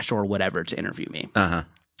Flash or whatever to interview me.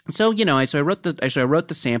 So I wrote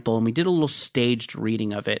the sample and we did a little staged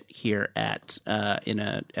reading of it here at a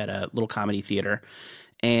little comedy theater,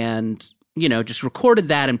 and just recorded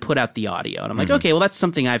that and put out the audio. And I'm like, okay, well that's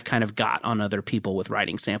something I've kind of got on other people with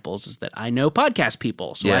writing samples is that I know podcast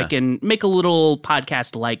people, so I can make a little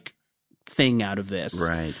podcast like thing out of this,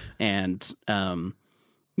 Right. And and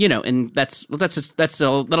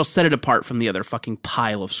that'll set it apart from the other fucking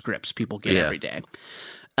pile of scripts people get every day.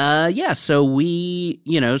 So we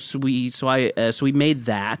made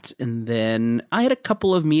that, and then I had a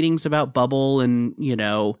couple of meetings about Bubble, and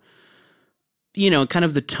kind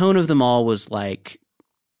of the tone of them all was like,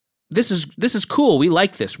 this is cool. We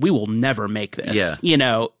like this. We will never make this. Yeah.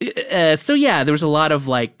 There was a lot of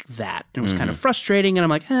like that. It was kind of frustrating, and I'm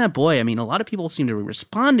like, boy. I mean, a lot of people seem to be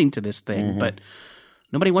responding to this thing, but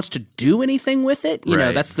nobody wants to do anything with it. You know,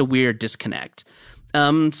 Right. that's the weird disconnect.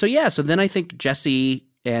 So then I think Jesse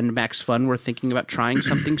and Max Fun were thinking about trying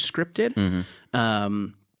something scripted.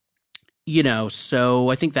 So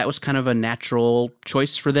I think that was kind of a natural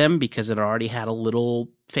choice for them because it already had a little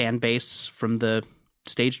fan base from the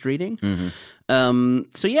staged reading. So I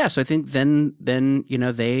think then they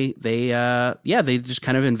just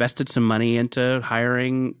kind of invested some money into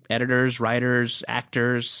hiring editors, writers,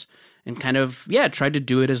 actors, and kind of tried to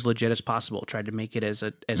do it as legit as possible. Tried to make it as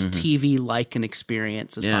TV like an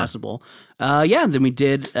experience as possible. Then we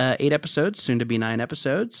did 8 episodes, soon to be 9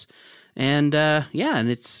 episodes, and it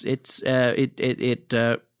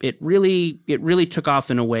really took off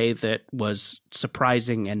in a way that was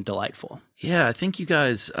surprising and delightful. Yeah, I think you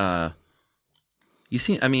guys, you're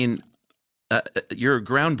a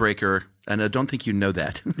groundbreaker and I don't think you know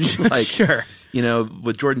that. Sure. You know,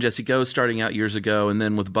 with Jordan Jesse Go starting out years ago, and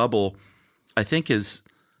then with Bubble, I think it's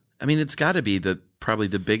got to be probably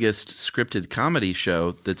the biggest scripted comedy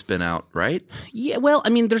show that's been out, right? Yeah, well, I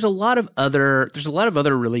mean, there's a lot of other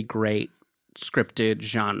really great scripted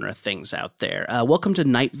genre things out there. Welcome to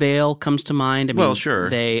Night Vale comes to mind. I mean, well, sure.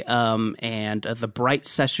 They and The Bright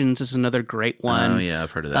Sessions is another great one. Oh yeah,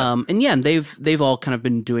 I've heard of that. And they've all kind of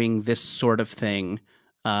been doing this sort of thing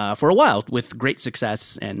for a while with great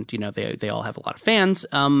success, and you know they all have a lot of fans.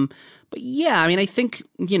 But yeah, I mean, I think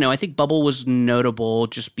Bubble was notable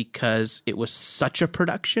just because it was such a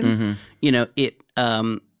production. Mm-hmm.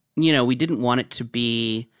 You know, we didn't want it to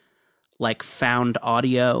be like found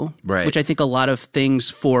audio, right? Which I think a lot of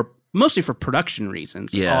things mostly for production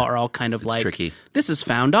reasons, are all kind of like tricky. This is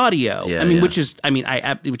found audio. Yeah, which is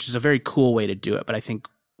a very cool way to do it. But I think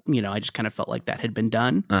I just kind of felt like that had been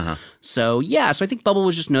done. Uh-huh. So I think Bubble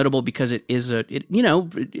was just notable because it is a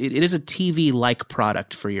TV like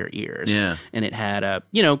product for your ears. Yeah, and it had a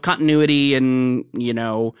continuity and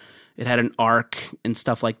it had an arc and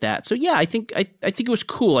stuff like that. So I think it was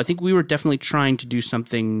cool. I think we were definitely trying to do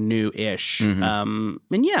something new-ish. Mm-hmm.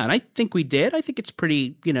 And I think we did. I think it's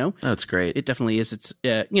pretty, That's great. It definitely is. It's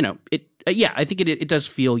I think it does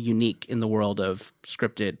feel unique in the world of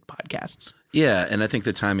scripted podcasts. Yeah, and I think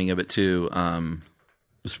the timing of it too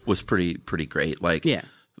was pretty great. Like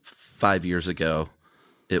 5 years ago,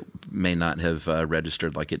 it may not have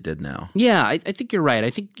registered like it did now. Yeah, I think you're right. I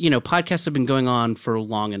think, podcasts have been going on for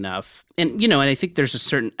long enough. And, and I think there's a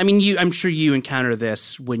certain, I'm sure you encounter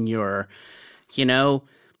this when you're,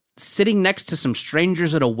 sitting next to some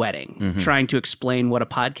strangers at a wedding, trying to explain what a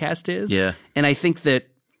podcast is. Yeah. And I think that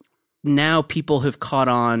now people have caught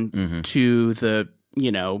on to the,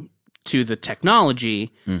 to the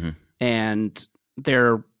technology, and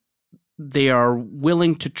they are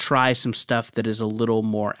willing to try some stuff that is a little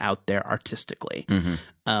more out there artistically,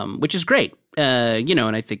 which is great.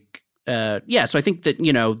 And I think, so I think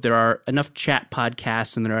that, there are enough chat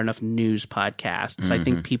podcasts and there are enough news podcasts. I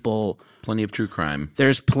think plenty of true crime.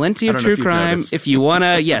 There's plenty of true crime. If you want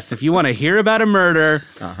to hear about a murder,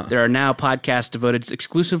 there are now podcasts devoted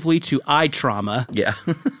exclusively to eye trauma. Yeah.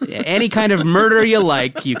 Any kind of murder you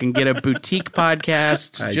like, you can get a boutique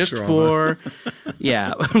podcast for,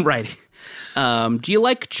 right. Do you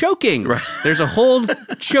like choking? Right. There's a whole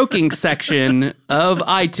choking section of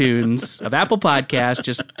iTunes, of Apple Podcasts.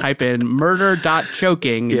 Just type in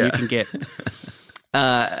murder.choking and you can get.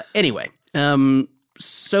 Anyway.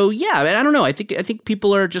 So I don't know. I think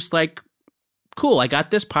people are just like, cool, I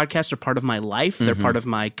got this. Podcasts are part of my life. They're part of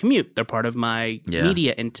my commute. They're part of my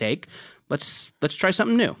media intake. Let's try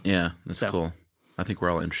something new. Yeah, that's cool. I think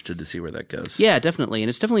we're all interested to see where that goes. Yeah, definitely. And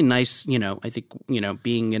it's definitely nice, I think,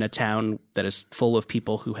 being in a town that is full of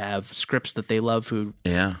people who have scripts that they love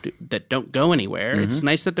that don't go anywhere. It's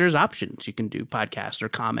nice that there's options. You can do podcasts or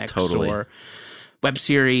comics or web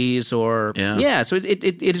series or so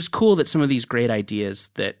it is cool that some of these great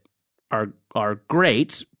ideas that are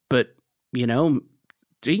great, but TV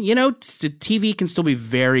can still be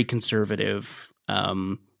very conservative,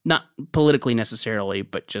 not politically necessarily,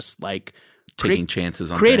 but just like taking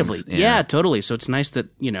chances on creatively. Things. Yeah, totally. So it's nice that,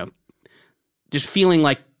 just feeling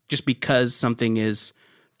like just because something is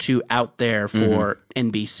too out there for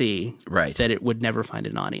NBC, right, that it would never find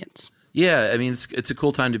an audience. Yeah, it's a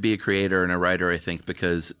cool time to be a creator and a writer, I think,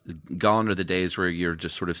 because gone are the days where you're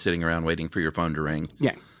just sort of sitting around waiting for your phone to ring.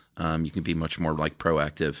 Yeah. You can be much more like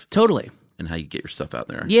proactive. Totally. In how you get your stuff out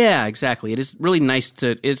there. Yeah, exactly. It is really nice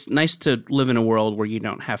to live in a world where you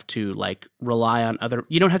don't have to like rely on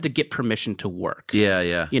you don't have to get permission to work. Yeah,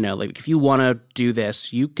 yeah. Like if you want to do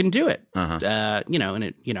this, you can do it. And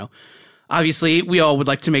it, obviously, we all would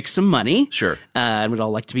like to make some money. Sure. And we'd all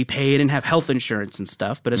like to be paid and have health insurance and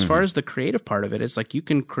stuff. But as far as the creative part of it, it's like you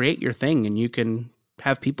can create your thing and you can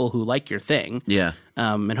have people who like your thing. Yeah.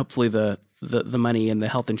 And hopefully the money and the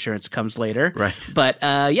health insurance comes later. Right. But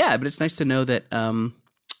but it's nice to know that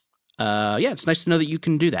it's nice to know that you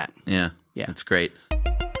can do that. Yeah. Yeah. That's great.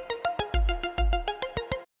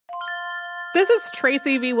 This is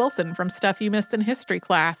Tracy V. Wilson from Stuff You Missed in History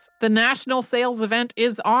Class. The national sales event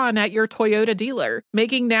is on at your Toyota dealer,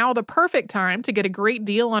 making now the perfect time to get a great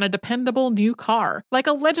deal on a dependable new car. Like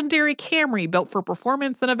a legendary Camry built for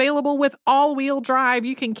performance and available with all-wheel drive,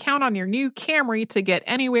 you can count on your new Camry to get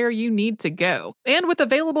anywhere you need to go. And with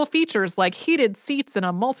available features like heated seats and a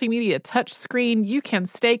multimedia touchscreen, you can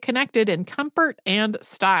stay connected in comfort and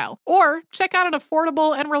style. Or check out an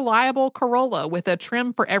affordable and reliable Corolla with a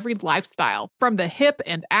trim for every lifestyle. style. From the hip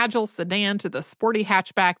and agile sedan to the sporty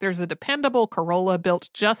hatchback, there's a dependable Corolla built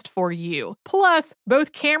just for you. Plus,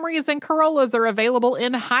 both Camrys and Corollas are available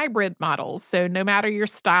in hybrid models, so no matter your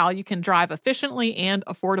style, you can drive efficiently and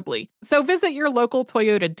affordably. So visit your local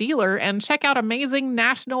Toyota dealer and check out amazing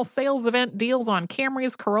national sales event deals on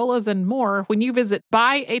Camrys, Corollas, and more when you visit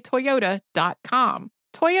buyatoyota.com.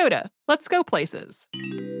 Toyota, let's go places.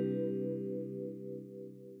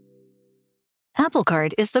 Apple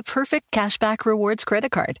Card is the perfect cashback rewards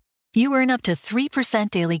credit card. You earn up to 3%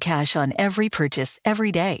 daily cash on every purchase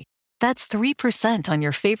every day. That's 3% on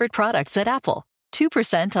your favorite products at Apple,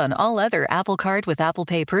 2% on all other Apple Card with Apple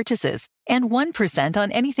Pay purchases, and 1%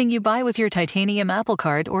 on anything you buy with your titanium Apple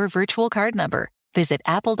Card or virtual card number. Visit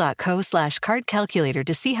apple.co/card calculator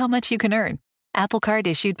to see how much you can earn. Apple Card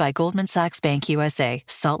issued by Goldman Sachs Bank USA,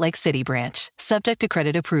 Salt Lake City branch. Subject to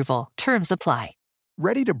credit approval. Terms apply.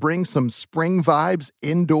 Ready to bring some spring vibes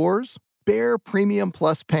indoors? Behr Premium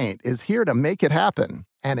Plus paint is here to make it happen.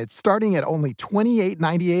 And it's starting at only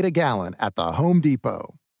 $28.98 a gallon at the Home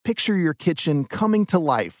Depot. Picture your kitchen coming to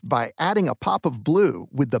life by adding a pop of blue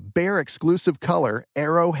with the Behr exclusive color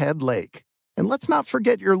Arrowhead Lake. And let's not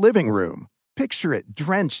forget your living room. Picture it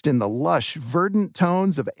drenched in the lush, verdant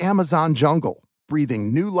tones of Amazon jungle,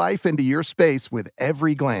 breathing new life into your space with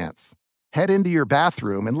every glance. Head into your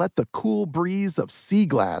bathroom and let the cool breeze of sea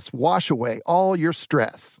glass wash away all your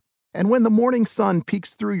stress. And when the morning sun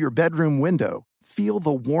peeks through your bedroom window, feel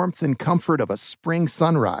the warmth and comfort of a spring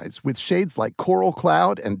sunrise with shades like coral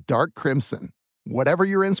cloud and dark crimson. Whatever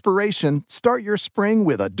your inspiration, start your spring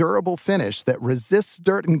with a durable finish that resists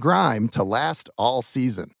dirt and grime to last all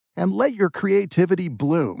season. And let your creativity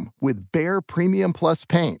bloom with Behr Premium Plus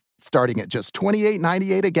paint, starting at just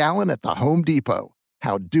 $28.98 a gallon at the Home Depot.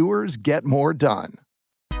 How doers get more done.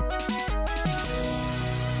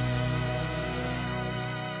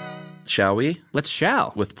 Shall we? Let's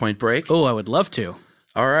shall. With Point Break? Oh, I would love to.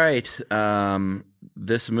 All right.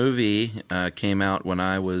 This movie came out when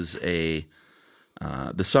I was the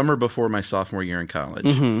summer before my sophomore year in college.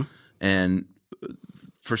 Mm-hmm. And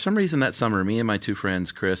for some reason that summer, me and my two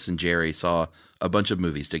friends, Chris and Jerry, saw a bunch of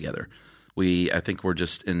movies together. I think we're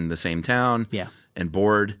just in the same town and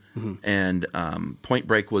bored. Mm-hmm. And Point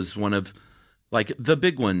Break was one of like the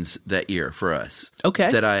big ones that year for us.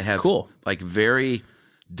 Okay. That I have like very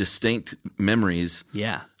distinct memories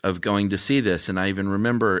of going to see this. And I even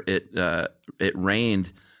remember it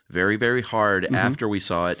rained very, very hard after we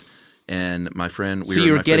saw it. And my friend,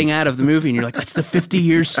 you were getting out of the movie and you're like, it's the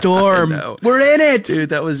 50-year storm. We're in it. Dude,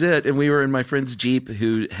 that was it. And we were in my friend's Jeep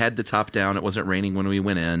who had the top down. It wasn't raining when we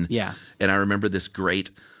went in. Yeah. And I remember this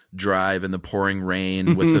great drive in the pouring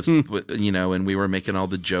rain with and we were making all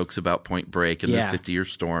the jokes about Point Break and the 50-year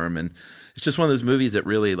storm. And it's just one of those movies that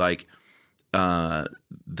really like the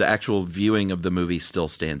actual viewing of the movie still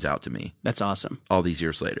stands out to me. That's awesome. All these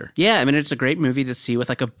years later. Yeah. I mean, it's a great movie to see with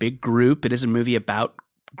like a big group. It is a movie about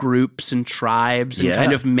groups and tribes and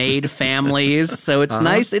kind of made families. So it's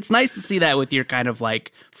nice. It's nice to see that with your kind of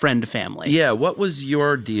like friend family. Yeah. What was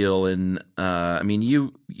your deal? And I mean,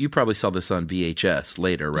 you probably saw this on VHS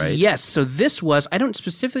later, right? Yes. So this was, I don't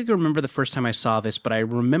specifically remember the first time I saw this, but I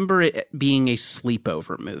remember it being a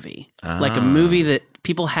sleepover movie. Like a movie that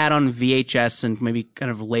people had on VHS and maybe kind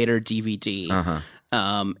of later DVD.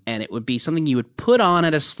 And it would be something you would put on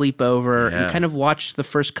at a sleepover and kind of watch the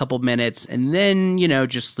first couple minutes, and then,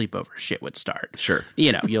 just sleepover shit would start. Sure.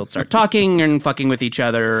 You'll start talking and fucking with each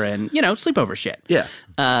other and, sleepover shit. Yeah.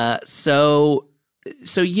 So,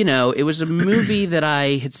 it was a movie that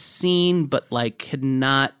I had seen, but like had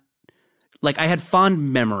not, like I had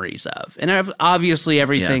fond memories of. And obviously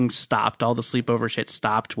everything stopped. All the sleepover shit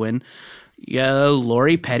stopped when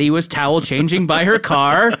Lori Petty was towel changing by her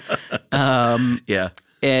car.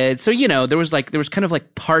 And so, there was kind of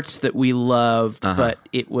like parts that we loved, but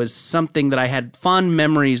it was something that I had fond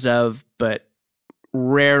memories of, but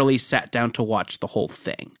rarely sat down to watch the whole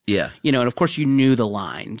thing. Yeah. And of course you knew the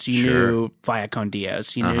lines. You knew Via Con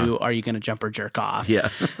Dios. You knew Are You Gonna Jump or Jerk Off? Yeah.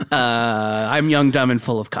 I'm young, dumb, and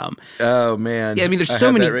full of cum. Oh, man. Yeah, I mean, there's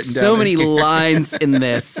so many lines in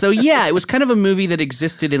this. So, yeah, it was kind of a movie that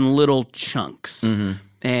existed in little chunks. Mm-hmm.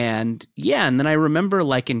 And, and then I remember,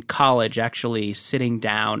 like, in college actually sitting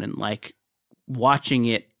down and, like, watching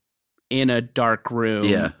it in a dark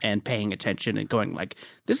room and paying attention and going, like,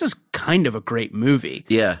 this is kind of a great movie.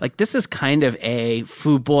 Yeah. Like, this is kind of a,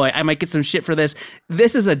 foo boy, I might get some shit for this.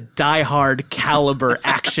 This is a Die Hard caliber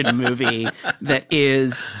action movie that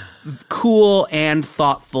is cool and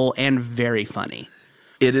thoughtful and very funny.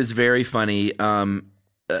 It is very funny.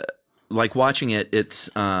 Like, watching it, it's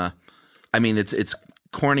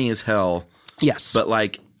corny as hell. Yes. But,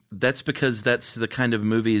 like, that's because that's the kind of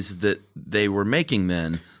movies that they were making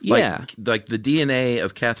then. Yeah. Like the DNA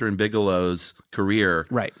of Catherine Bigelow's career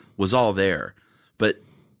was all there. But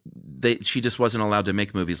she just wasn't allowed to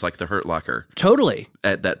make movies like The Hurt Locker. Totally.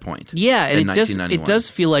 At that point. Yeah, and it does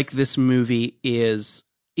feel like this movie is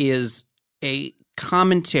a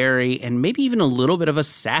commentary and maybe even a little bit of a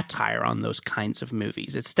satire on those kinds of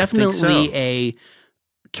movies. It's definitely a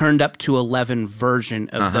turned up to 11 version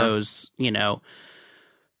of those,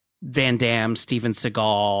 Van Damme, Steven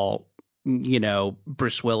Seagal,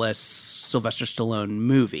 Bruce Willis, Sylvester Stallone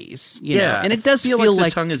movies. And it does feel like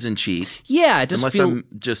the tongue is in cheek. Yeah, it does unless I'm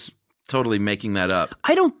just totally making that up.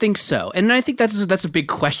 I don't think so. And I think that's a big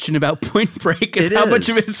question about Point Break is how much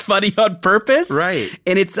of it is funny on purpose. Right.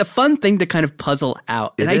 And it's a fun thing to kind of puzzle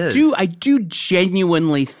out. And I do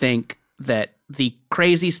genuinely think that the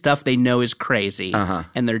crazy stuff they know is crazy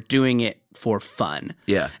and they're doing it for fun.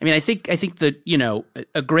 Yeah. I mean, I think that,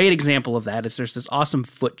 a great example of that is there's this awesome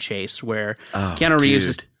foot chase where Keanu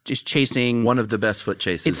Reeves is chasing one of the best foot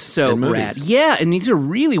chases. It's so rad. Yeah, and these are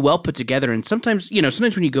really well put together. And sometimes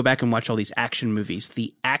when you go back and watch all these action movies,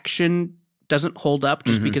 the action doesn't hold up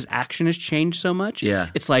just because action has changed so much. Yeah.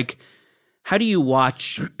 It's like, how do you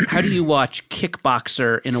watch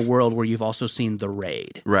Kickboxer in a world where you've also seen The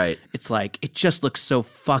Raid? Right. It's like it just looks so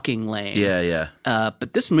fucking lame. Yeah.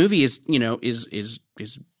 But this movie is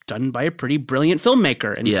done by a pretty brilliant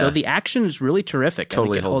filmmaker, and so the action is really terrific.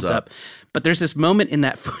 Totally I think it holds up. But there's this moment in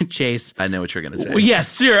that foot chase. I know what you're going to say. Well,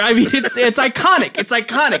 yes, sure. I mean, it's iconic. It's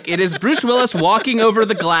iconic. It is Bruce Willis walking over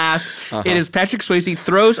the glass. It is Patrick Swayze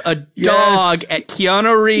throws a dog at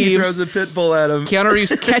Keanu Reeves. He throws a pit bull at him. Keanu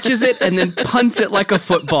Reeves catches it and then punts it like a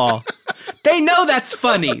football. They know that's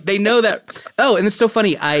funny. They know that. Oh, and it's so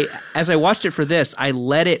funny. As I watched it for this, I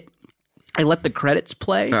let the credits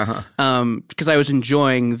play because I was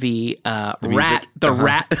enjoying the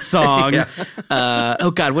Rat song.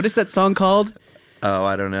 Oh God, what is that song called? Oh,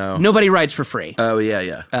 I don't know. Nobody Rides for Free. Oh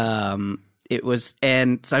yeah. It was,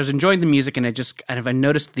 and so I was enjoying the music, and I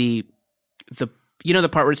noticed the the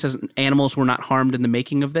part where it says animals were not harmed in the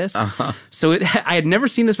making of this. So I had never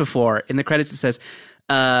seen this before. In the credits, it says,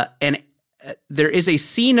 there is a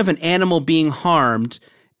scene of an animal being harmed,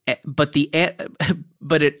 but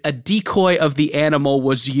a decoy of the animal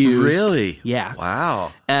was used. Really? Yeah.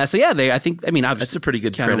 Wow. So yeah, that's a pretty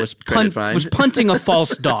good credit find. Was punting a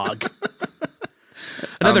false dog.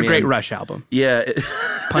 Another great Rush album. Yeah.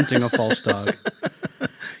 Punting a false dog.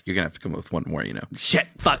 You're gonna have to come up with one more. Shit.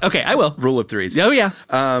 Fuck. Okay, I will. Rule of threes. Oh yeah.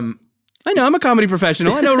 I know. I'm a comedy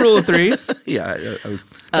professional. I know rule of threes. Yeah.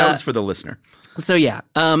 That was for the listener. So yeah.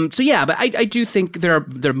 But I do think there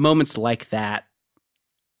are moments like that.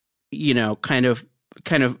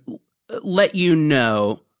 Kind of let you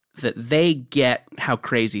know that they get how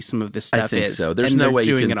crazy some of this stuff is. I think so. There's no way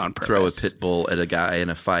you can throw a pit bull at a guy in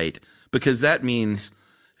a fight, because that means,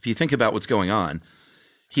 if you think about what's going on,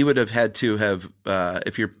 he would have had to have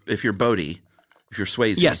if you're Bodhi, if you're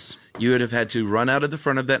Swayze, yes, you would have had to run out of the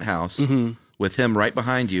front of that house with him right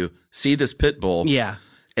behind you, see this pit bull,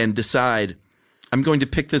 and decide, I'm going to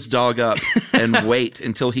pick this dog up and wait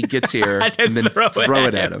until he gets here and then throw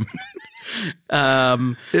it at him.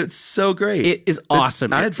 It's so great. It is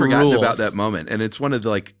awesome. I had forgotten about that moment, and it's one of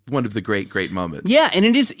the great moments. Yeah, and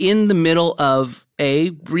it is in the middle of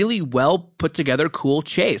a really well put together, cool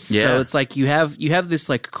chase. Yeah. So it's like you have this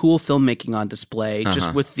like cool filmmaking on display,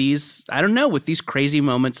 just with these with these crazy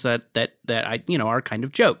moments that I are kind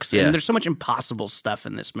of jokes. Yeah. And there's so much impossible stuff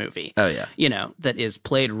in this movie. Oh yeah. That is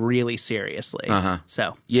played really seriously.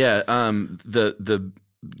 So yeah, the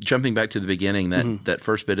jumping back to the beginning, that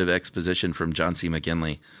first bit of exposition from John C.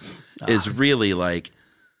 McGinley is really like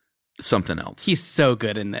something else. He's so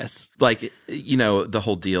good in this. Like, the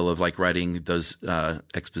whole deal of like writing those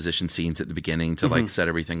exposition scenes at the beginning to like set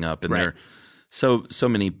everything up. And there are so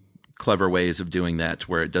many clever ways of doing that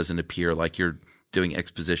where it doesn't appear like you're doing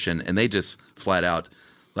exposition. And they just flat out,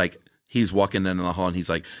 like, he's walking in the hall and he's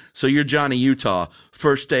like, so you're Johnny Utah,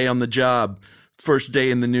 first day on the job, first day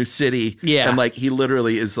in the new city. Yeah. And like, he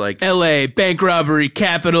literally is like, LA, bank robbery,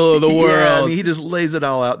 capital of the world. Yeah, I mean, he just lays it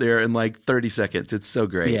all out there in like 30 seconds. It's so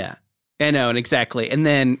great. Yeah. I know, and exactly. And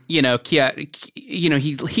then, he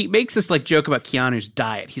makes this like joke about Keanu's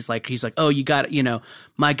diet. He's like, oh, you got,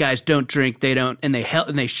 my guys don't drink, they don't, and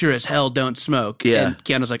they sure as hell don't smoke. Yeah. And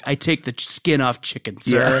Keanu's like, I take the skin off chicken,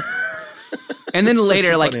 sir. Yeah. And then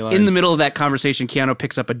later, like in the middle of that conversation, Keanu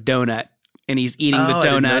picks up a donut and he's eating the donut. I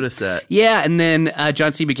didn't notice that. Yeah, and then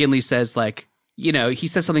John C. McGinley says like, he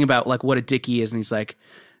says something about like what a dick he is, and he's like,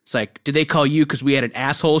 It's like, did they call you because we had an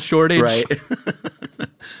asshole shortage? Right.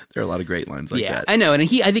 There are a lot of great lines like that. I know. And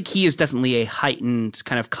I think he is definitely a heightened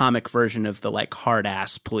kind of comic version of the like hard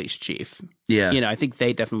ass police chief. Yeah. I think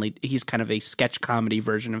he's kind of a sketch comedy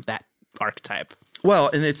version of that archetype. Well,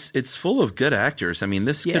 and it's full of good actors. I mean,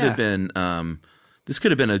 this could have been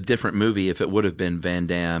a different movie if it would have been Van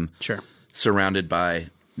Damme surrounded by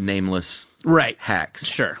nameless hacks.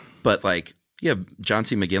 Sure. But like, yeah, John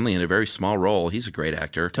C. McGinley in a very small role. He's a great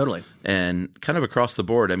actor. Totally. And kind of across the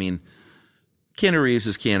board, I mean, Keanu Reeves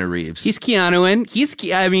is Keanu Reeves. He's Keanu-in. He's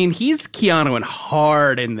Keanu-in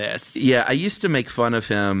hard in this. Yeah, I used to make fun of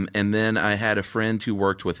him, and then I had a friend who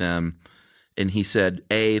worked with him, and he said,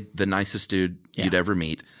 A, the nicest dude you'd ever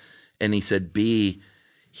meet, and he said, B,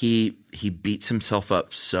 he beats himself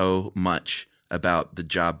up so much about the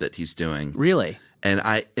job that he's doing. Really? And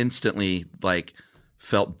I instantly like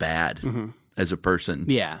felt bad as a person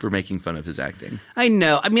for making fun of his acting. I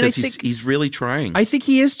know. I mean, I think he's really trying. I think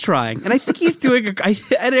he is trying, and I think he's doing.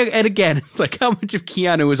 And again, it's like how much of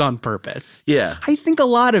Keanu is on purpose. Yeah, I think a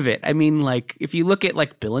lot of it. I mean, like if you look at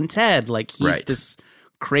like Bill and Ted, like he's this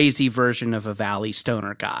crazy version of a Valley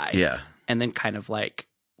Stoner guy. Yeah, and then kind of like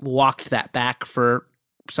walked that back for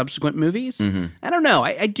subsequent movies. I don't know.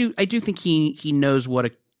 I do think he knows what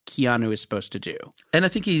a Keanu is supposed to do, and I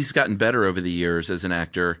think he's gotten better over the years as an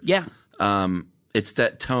actor. Yeah. It's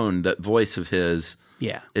that tone, that voice of his.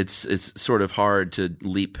 Yeah. It's sort of hard to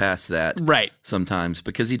leap past that. Right. Sometimes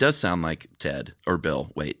because he does sound like Ted or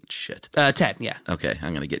Bill. Wait, shit. Ted, yeah. Okay, I'm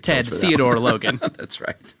going to get Ted for that Theodore one. Logan. That's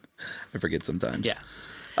right. I forget sometimes. Yeah.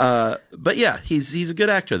 But yeah, he's a good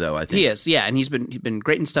actor though, I think. He is. Yeah, and he's been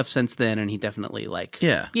great in stuff since then, and he definitely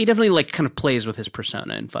kind of plays with his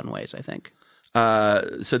persona in fun ways, I think.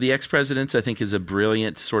 So The Ex-Presidents, I think, is a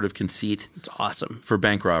brilliant sort of conceit. It's awesome for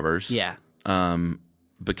bank robbers. Yeah,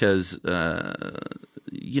 because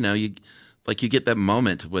you get that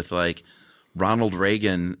moment with like Ronald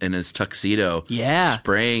Reagan in his tuxedo,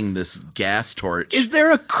 spraying this gas torch. Is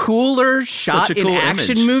there a cooler shot in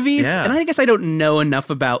action movies? Yeah. And I guess I don't know enough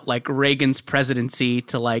about like Reagan's presidency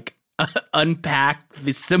to like unpack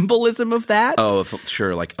the symbolism of that. Oh,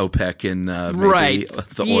 sure, like OPEC and maybe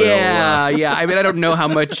the oil. Yeah. I mean, I don't know how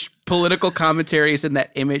much political commentary is in that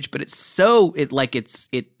image, but it's so it's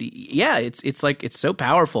so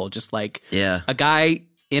powerful. Just like a guy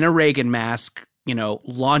in a Reagan mask,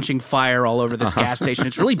 launching fire all over this gas station.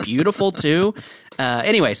 It's really beautiful too.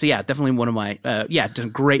 Anyway, so yeah, definitely one of my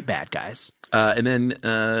great bad guys. And then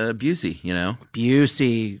Busey,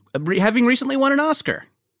 Busey, having recently won an Oscar.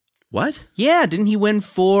 What? Yeah, didn't he win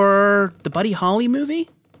for the Buddy Holly movie?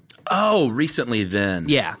 Oh, recently then.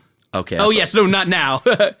 Yeah. Okay. Oh, yes. No, not now.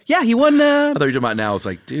 Yeah, he won. I thought you were talking about now. I was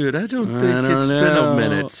like, dude, I don't think it's been a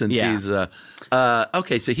minute since he's.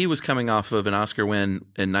 Okay, so he was coming off of an Oscar win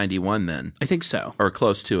in '91 then. I think so. Or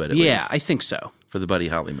close to it, at least. Yeah, I think so. For the Buddy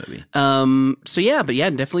Holly movie.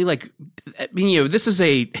 Definitely like, I mean, this is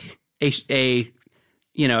a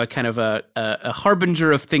kind of a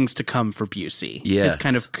harbinger of things to come for Busey. Yes. His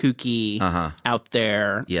kind of kooky, out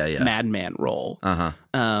there, madman role.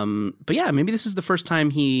 But yeah, maybe this is the first time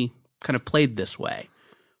he kind of played this way.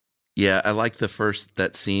 Yeah, I like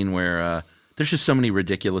that scene where there's just so many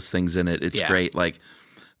ridiculous things in it. It's great. Like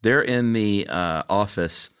they're in the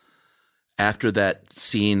office after that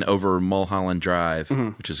scene over Mulholland Drive,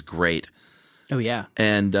 which is great. Oh yeah,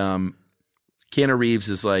 and Keanu Reeves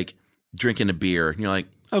is like drinking a beer, and you're like,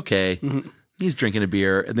 okay, he's drinking a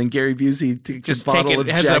beer, and then Gary Busey takes a bottle of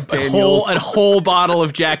Jack Daniels. A whole bottle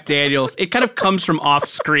of Jack Daniels. It kind of comes from off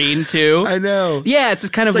screen too. I know. Yeah, it's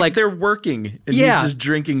just kind of like they're working, and he's just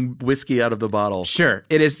drinking whiskey out of the bottle. Sure,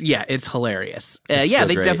 it is. Yeah, it's hilarious. They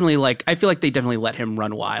great. definitely I feel like they definitely let him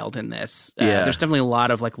run wild in this. There's definitely a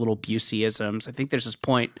lot of like little Busey-isms. I think there's this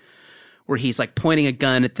point where he's like pointing a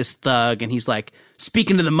gun at this thug and he's like,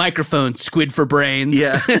 speaking to the microphone, squid for brains.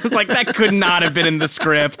 Yeah. It's like that could not have been in the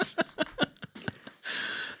script.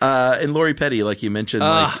 And Lori Petty, like you mentioned,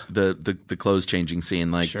 like the clothes changing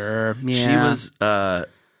scene, like sure, she was I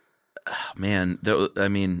mean,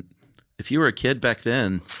 if you were a kid back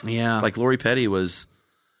then, like Lori Petty was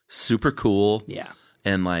super cool,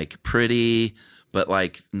 and like pretty, but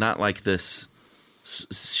like not like this.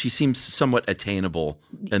 She seems somewhat attainable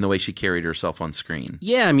in the way she carried herself on screen.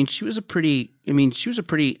 Yeah, I mean,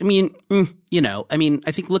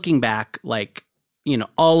 I think looking back, like,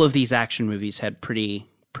 all of these action movies had pretty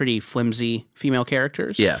flimsy female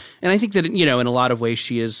characters. Yeah. And I think that, in a lot of ways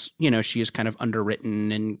she is kind of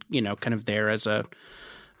underwritten and, kind of there as a,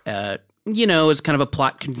 as kind of a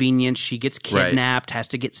plot convenience. She gets kidnapped, has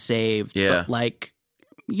to get saved. Yeah. But like,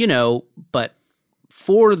 but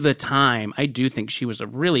for the time, I do think she was a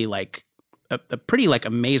really like a pretty like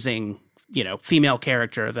amazing, you know, female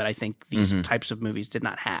character that I think these types of movies did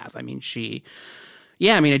not have. I mean,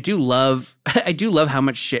 I do love how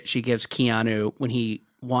much shit she gives Keanu when he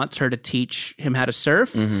wants her to teach him how to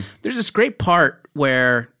surf. There's this great part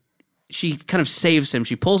where she kind of saves him.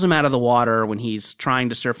 She pulls him out of the water when he's trying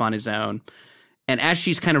to surf on his own. And as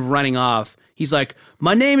she's kind of running off, he's like,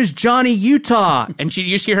 "My name is Johnny Utah." And you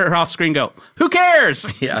just hear her off screen go, "Who cares?"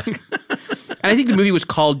 Yeah. And I think the movie was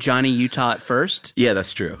called Johnny Utah at first. Yeah,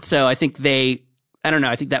 that's true. So I think I don't know.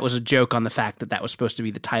 I think that was a joke on the fact that was supposed to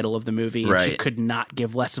be the title of the movie. And she could not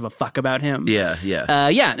give less of a fuck about him. Yeah.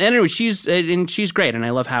 And anyway, she's great. And I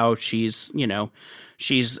love how she's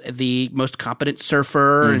the most competent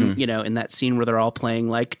surfer. And, you know, in that scene where they're all playing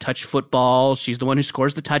like touch football, she's the one who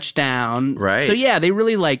scores the touchdown. Right. So yeah, they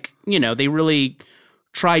really they really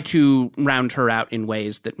try to round her out in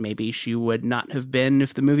ways that maybe she would not have been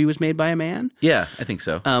if the movie was made by a man. Yeah, I think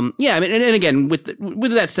so. I mean, and again, with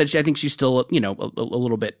that said, I think she's still, you know, a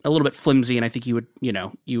little bit flimsy, and I think you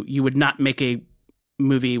would not make a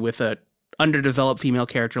movie with a underdeveloped female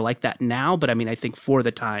character like that now. But I mean, I think for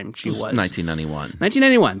the time she was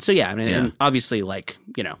 1991. So yeah, I mean, and obviously, like,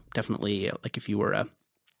 you know, definitely like if you were a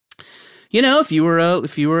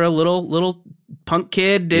little punk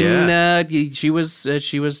kid, and she was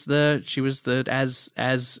as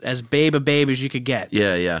babe a babe as you could get.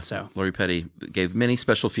 Yeah. So Lori Petty gave many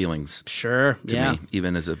special feelings. Sure. To me,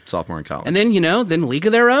 even as a sophomore in college. And then then League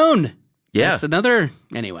of Their Own. Yeah, that's another.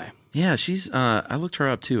 Anyway. Yeah, she's. I looked her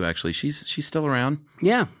up too. Actually, she's still around.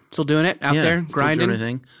 Yeah, still doing it out there, grinding. Doing her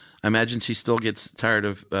thing. I imagine she still gets tired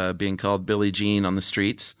of being called Billie Jean on the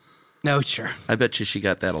streets. No, sure. I bet you she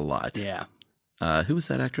got that a lot. Yeah. Who was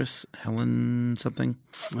that actress? Helen something?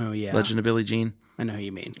 Oh, yeah. Legend of Billie Jean? I know who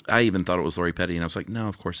you mean. I even thought it was Lori Petty, and I was like, no,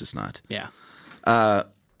 of course it's not. Yeah.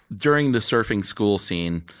 During the surfing school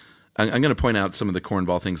scene, I'm going to point out some of the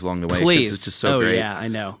cornball things along the way. Please. It's just so great. Yeah, I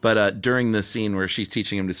know. But during the scene where she's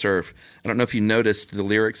teaching him to surf, I don't know if you noticed the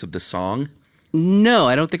lyrics of the song. No,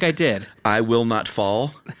 I don't think I did. I will not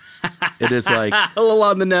fall. It is like a little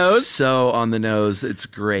on the nose. So on the nose. It's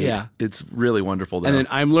great. Yeah. It's really wonderful, though. And then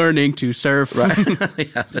I'm learning to surf. Right.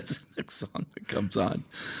 Yeah, that's the next song that comes on.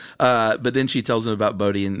 But then she tells him about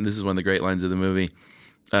Bodhi, and this is one of the great lines of the movie.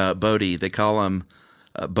 Bodhi, they call him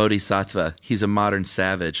Bodhisattva. He's a modern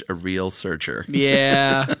savage, a real searcher.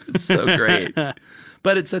 Yeah. It's so great.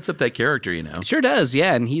 But it sets up that character, you know. It sure does,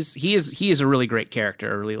 yeah. And he is a really great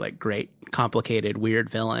character, a really like great, complicated, weird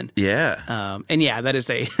villain. Yeah. And yeah, that is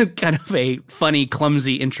a kind of a funny,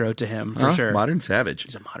 clumsy intro to him for sure. Modern savage.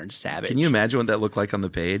 He's a modern savage. Can you imagine what that looked like on the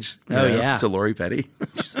page? Yeah. To Lori Petty.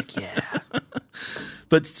 She's like, yeah.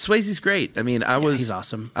 But Swayze's great. I mean, he's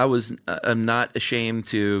awesome. I'm not ashamed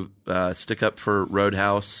to stick up for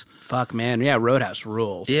Roadhouse. Fuck, man. Yeah, Roadhouse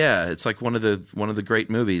rules. Yeah, it's like one of the great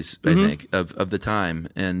movies, I think, of the time.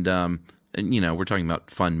 And you know, we're talking about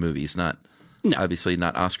fun movies, obviously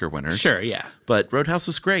not Oscar winners. Sure, yeah. But Roadhouse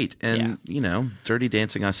was great. And, you know, Dirty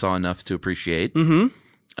Dancing I saw enough to appreciate. Mm-hmm.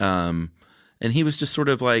 And he was just sort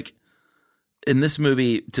of like, in this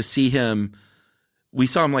movie, to see him, we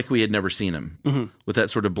saw him like we had never seen him, with that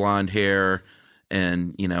sort of blonde hair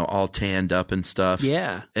and, you know, all tanned up and stuff.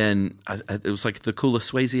 Yeah. And it was like the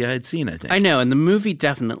coolest Swayze I had seen, I think. I know, and the movie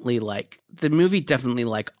definitely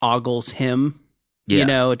ogles him. Yeah. You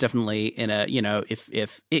know, definitely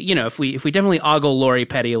if we definitely ogle Lori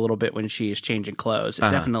Petty a little bit when she is changing clothes, it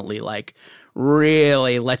definitely like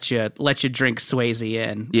really let you drink Swayze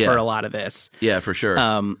in for a lot of this. Yeah, for sure.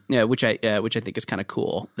 Which I think is kind of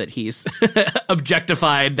cool that he's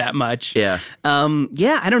objectified that much. Yeah.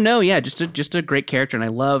 I don't know. Yeah, just a great character, and I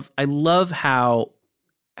love how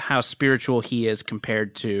spiritual he is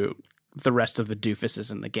compared to the rest of the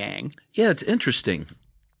doofuses in the gang. Yeah, it's interesting.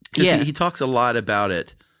 Because he talks a lot about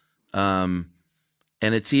it, and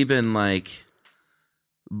it's even like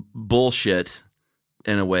bullshit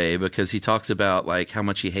in a way, because he talks about like how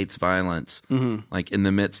much he hates violence, like in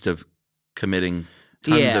the midst of committing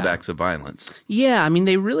tons of acts of violence. Yeah, I mean,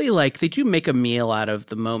 they really they do make a meal out of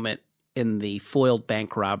the moment in the foiled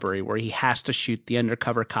bank robbery where he has to shoot the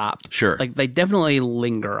undercover cop. Sure. Like, they definitely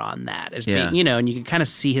linger on that as being, you know, and you can kind of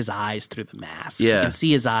see his eyes through the mask. Yeah. You can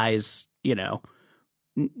see his eyes, you know,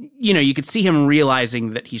 you could see him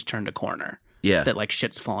realizing that he's turned a corner. Yeah. That like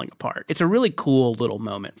shit's falling apart. It's a really cool little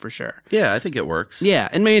moment for sure. Yeah, I think it works. Yeah.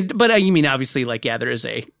 And you mean obviously like, yeah, there is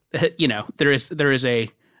a, you know, there is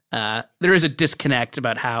a disconnect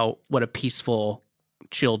about what a peaceful,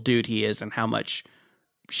 chill dude he is and how much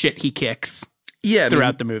shit he kicks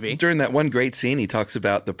throughout the movie. During that one great scene, he talks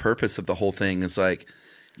about the purpose of the whole thing is like,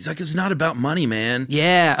 He's like, it's not about money, man.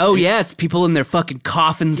 Yeah. Oh, yeah. It's people in their fucking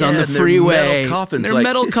coffins on the and freeway. They're metal coffins. They're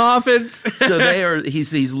metal coffins. So they are.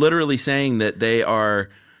 He's literally saying that they are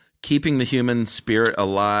keeping the human spirit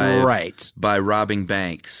alive, by robbing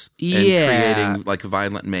banks and creating like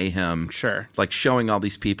violent mayhem. Sure. Like showing all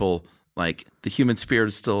these people like the human spirit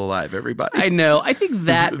is still alive. Everybody. I know. I think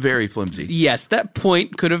that very flimsy. Yes, that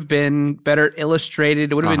point could have been better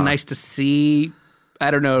illustrated. It would have been nice to see. I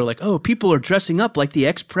don't know, like, oh, people are dressing up like the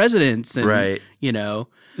ex-presidents. And, right. You know.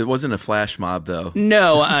 It wasn't a flash mob, though.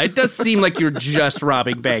 No, it does seem like you're just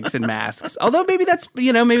robbing banks in masks. Although maybe that's,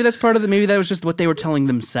 maybe that's part of maybe that was just what they were telling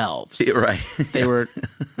themselves. Right. They were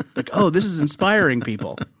like, oh, this is inspiring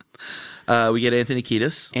people. We get Anthony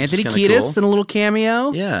Kiedis. Anthony Kiedis in a little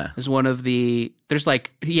cameo. Yeah. Is one of the, there's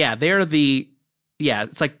like, they're the,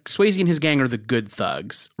 it's like Swayze and his gang are the good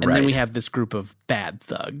thugs. And then we have this group of bad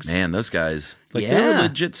thugs. Man, those guys, like they were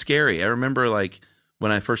legit scary. I remember like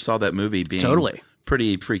when I first saw that movie being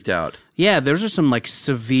pretty freaked out. Yeah, those are some like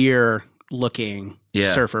severe looking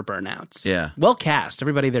surfer burnouts. Yeah. Well cast.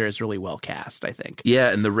 Everybody there is really well cast, I think.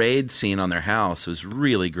 Yeah, and the raid scene on their house was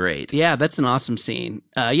really great. Yeah, that's an awesome scene.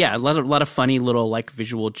 A lot of funny little like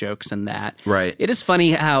visual jokes in that. Right. It is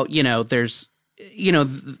funny how, there's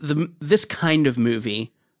this kind of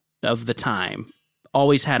movie of the time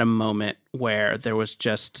always had a moment where there was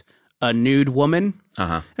just a nude woman.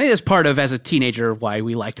 I think that's part of, as a teenager, why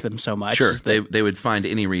we liked them so much. Sure, they would find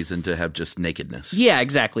any reason to have just nakedness. Yeah,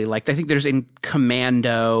 exactly. Like I think there's in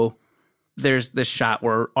Commando, there's this shot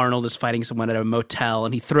where Arnold is fighting someone at a motel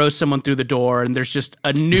and he throws someone through the door and there's just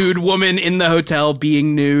a nude woman in the hotel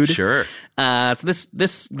being nude. Sure. So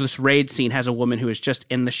this raid scene has a woman who is just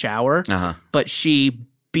in the shower, but she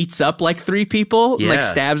beats up like 3 people, and, like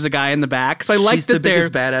stabs a guy in the back. So I like that they're the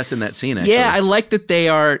biggest badass in that scene. Actually. Yeah, I like that they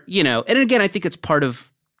are, and again, I think it's part of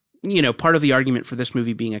the argument for this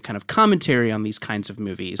movie being a kind of commentary on these kinds of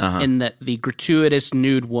movies, in that the gratuitous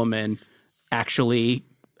nude woman actually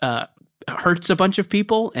hurts a bunch of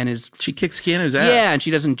people and she kicks Keanu's ass. Yeah, and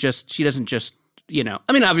she doesn't just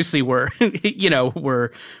I mean, obviously we're we're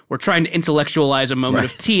trying to intellectualize a moment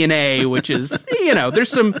of TNA, which is there's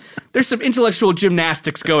some intellectual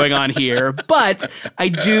gymnastics going on here, but I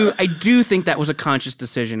do think that was a conscious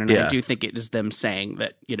decision, and I do think it is them saying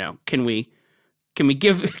that can we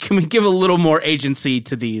give a little more agency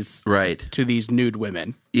to these nude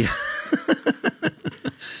women? Yeah.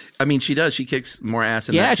 I mean, she does. She kicks more ass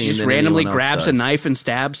in that scene. Yeah, she just randomly grabs a knife and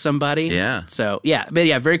stabs somebody. Yeah. So,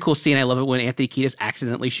 very cool scene. I love it when Anthony Kiedis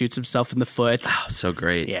accidentally shoots himself in the foot. Oh, so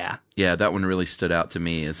great. Yeah. Yeah, that one really stood out to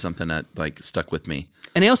me as something that, like, stuck with me.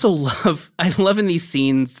 And I also love in these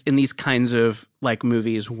scenes, in these kinds of, like,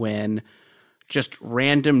 movies when just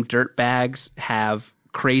random dirtbags have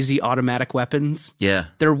crazy automatic weapons. Yeah.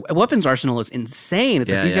 Their weapons arsenal is insane.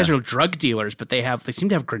 It's like these guys are drug dealers, but they seem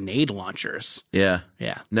to have grenade launchers. Yeah.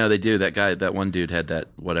 Yeah. No, they do. That one dude had that,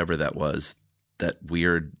 whatever that was, that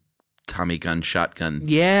weird Tommy gun shotgun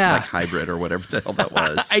like hybrid or whatever the hell that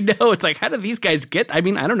was. I know. It's like, how do these guys get, I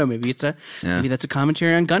mean, I don't know, maybe maybe that's a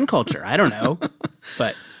commentary on gun culture. I don't know.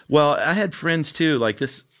 But well, I had friends too, like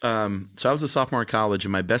this. So I was a sophomore in college,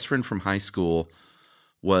 and my best friend from high school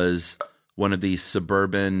was one of these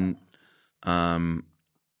suburban,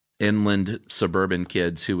 inland suburban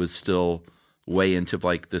kids who was still way into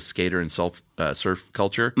like the skater and surf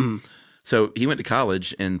culture. So he went to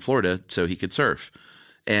college in Florida so he could surf.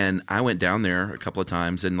 And I went down there a couple of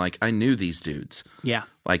times, and like I knew these dudes. Yeah.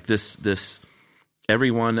 Like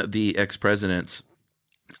every one of the ex-presidents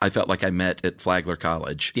I felt like I met at Flagler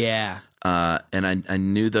College. Yeah. And I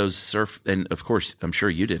knew those surf, and of course, I'm sure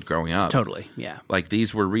you did growing up. Totally, yeah. Like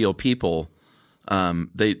these were real people.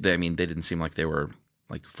 They didn't seem like they were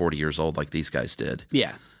like 40 years old like these guys did.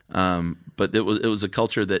 Yeah. But it was a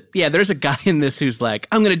culture that. Yeah, there's a guy in this who's like,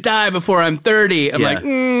 I'm going to die before I'm 30. I'm like,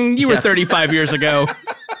 you were 35 years ago.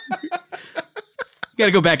 Got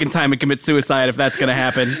to go back in time and commit suicide if that's going to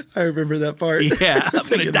happen. I remember that part. Yeah, I'm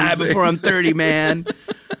going to die before I'm 30, man.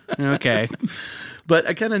 Okay. But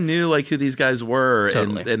I kind of knew like who these guys were,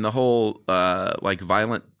 Totally. and the whole like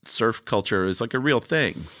violent surf culture is like a real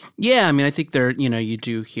thing. Yeah, I mean, I think you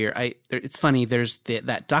do hear. It's funny. There's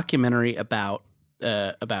that documentary about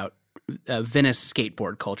Venice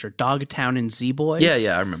skateboard culture, Dogtown and Z-Boys.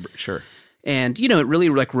 Yeah, I remember. Sure. And it really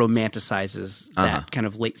like romanticizes that kind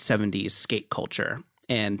of late 70s skate culture.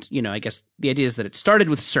 And, I guess the idea is that it started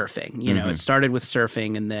with surfing. It started with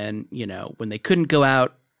surfing, and then, when they couldn't go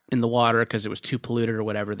out in the water because it was too polluted or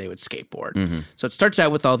whatever, they would skateboard. So it starts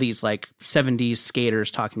out with all these like 70s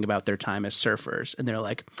skaters talking about their time as surfers. And they're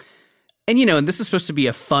like, And, and this is supposed to be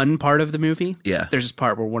a fun part of the movie. Yeah. There's this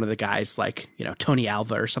part where one of the guys, like, Tony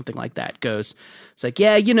Alva or something like that goes, it's like,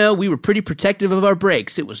 we were pretty protective of our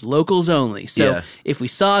breaks. It was locals only. So if we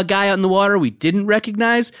saw a guy out in the water we didn't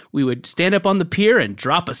recognize, we would stand up on the pier and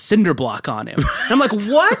drop a cinder block on him. And I'm like,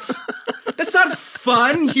 what? That's not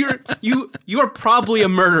fun. You are probably a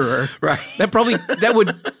murderer. Right. That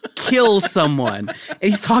would kill someone.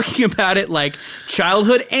 And he's talking about it like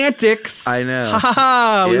childhood antics. I know. Ha ha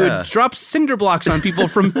ha. We would drop cinder blocks on people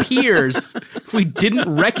from piers if we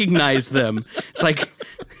didn't recognize them.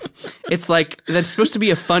 It's like that's supposed to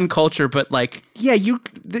be a fun culture, but like, you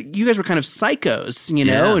guys were kind of psychos,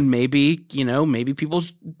 and maybe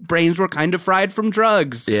people's brains were kind of fried from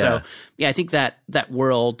drugs. Yeah. So I think that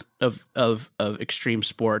world of extreme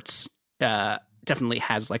sports definitely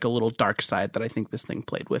has like a little dark side that I think this thing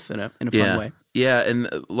played with in a fun way. Yeah, and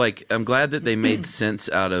like I'm glad that they made sense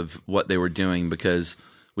out of what they were doing, because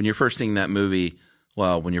when you're first seeing that movie,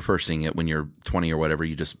 when you're first seeing it when you're 20 or whatever,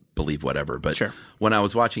 you just believe whatever. But when I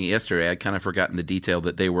was watching it yesterday, I'd kind of forgotten the detail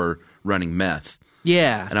that they were running meth.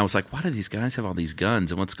 Yeah. And I was like, why do these guys have all these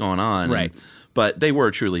guns and what's going on? Right. But they were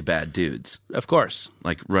truly bad dudes. Of course.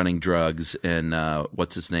 Like running drugs and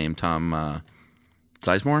what's his name? Tom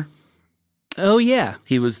Sizemore? Oh, yeah.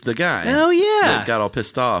 He was the guy. Oh, yeah. That got all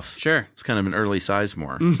pissed off. Sure. It's kind of an early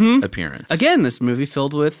Sizemore appearance. Again, this movie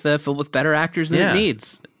filled with better actors than it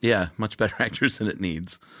needs. Yeah, much better actors than it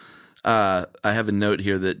needs. I have a note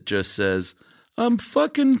here that just says, I'm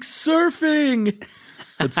fucking surfing.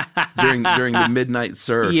 It's during the midnight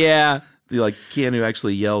surf. Yeah. Like Keanu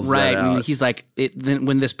actually yells that out. I mean, he's like, then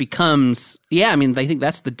when this becomes, I think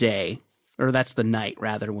that's the day, or that's the night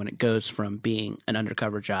rather, when it goes from being an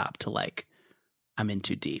undercover job to like, I'm in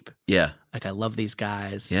too deep. Yeah. Like, I love these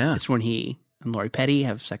guys. Yeah. It's when he and Lori Petty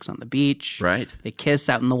have sex on the beach. Right. They kiss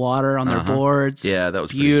out in the water on their boards. Yeah, that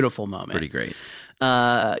was beautiful moment. Pretty great. So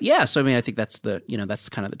I mean, I think that's that's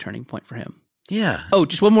kind of the turning point for him. Yeah. Oh,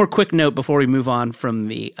 just one more quick note before we move on from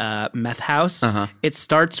the meth house. It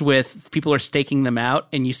starts with people are staking them out,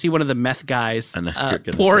 and you see one of the meth guys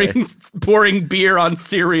pouring beer on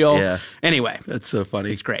cereal. Yeah. Anyway, that's so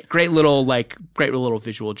funny. It's great. Great little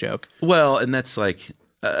visual joke. Well, and that's like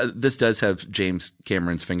this does have James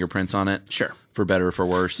Cameron's fingerprints on it. Sure. For better or for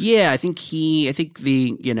worse. Yeah, I think the,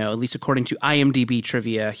 at least according to IMDb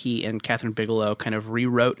trivia, he and Catherine Bigelow kind of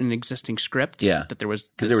rewrote an existing script. Yeah. That there was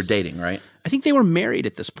because they were dating, right? I think they were married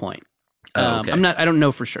at this point. Okay. I don't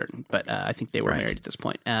know for certain, but I think they were married at this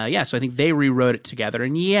point. So I think they rewrote it together.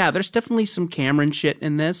 And there's definitely some Cameron shit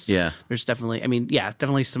in this. Yeah. There's definitely,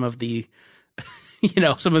 definitely some of the,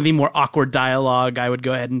 some of the more awkward dialogue I would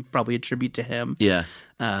go ahead and probably attribute to him. Yeah.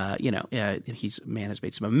 Has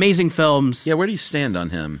made some amazing films. Yeah, where do you stand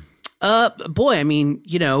on him? Boy, I mean,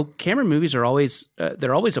 Cameron movies are always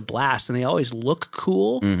they're always a blast, and they always look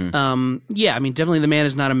cool. Mm-hmm. I mean, definitely the man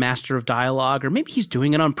is not a master of dialogue, or maybe he's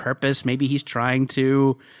doing it on purpose. Maybe he's trying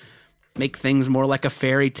to make things more like a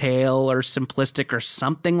fairy tale or simplistic or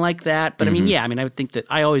something like that. But I mean, I would think that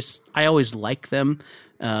I always like them.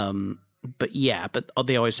 But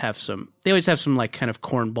they always have some like kind of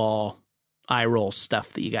cornball eye roll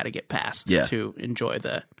stuff that you got to get past to enjoy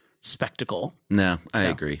the spectacle. No, I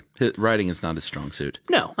agree. His writing is not his strong suit.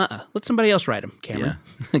 No, let somebody else write him, Cameron.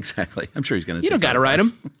 Yeah, exactly. I'm sure he's going to. You don't got to write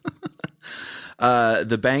him.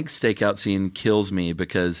 The bank stakeout scene kills me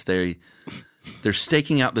because they're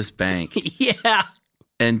staking out this bank. Yeah,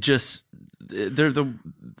 and just they're the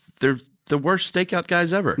worst stakeout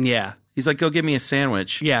guys ever. Yeah, he's like, go get me a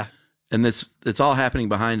sandwich. Yeah. And it's all happening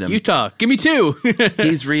behind him. Utah, give me two.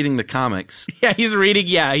 He's reading the comics. Yeah, he's reading.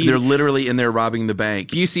 Yeah, they're literally in there robbing the bank.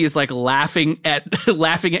 Busey is like laughing at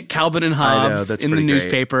Calvin and Hobbes in the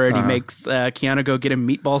newspaper, and he makes Keanu go get him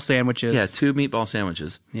meatball sandwiches. Yeah, 2 meatball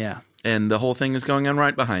sandwiches. Yeah, and the whole thing is going on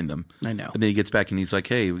right behind them. I know. And then he gets back and he's like,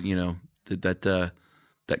 "Hey, did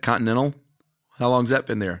that Continental? How long's that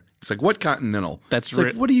been there?" He's like, "What Continental?" That's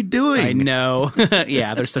like, what are you doing? I know.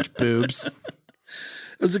 Yeah, they're such boobs.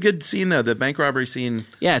 It was a good scene, though. The bank robbery scene.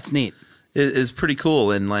 Yeah, it's neat. Is pretty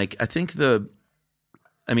cool. And, like, I think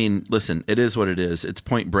listen, it is what it is. It's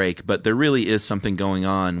Point Break. But there really is something going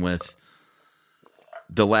on with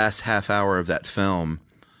the last half hour of that film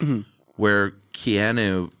where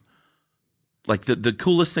Keanu, like, the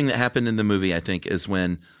coolest thing that happened in the movie, I think, is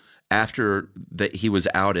when after that he was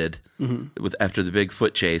outed, after the big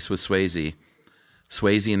foot chase with Swayze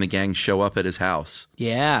and the gang show up at his house.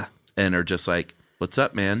 Yeah. And are just like, what's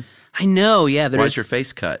up, man? I know, yeah. Why's your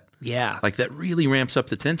face cut? Yeah. Like, that really ramps up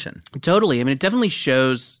the tension. Totally. I mean, it definitely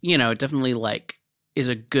shows, it definitely, like, is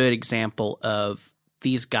a good example of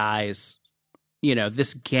these guys,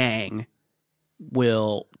 this gang,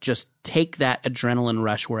 will just take that adrenaline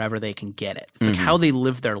rush wherever they can get it. It's like how they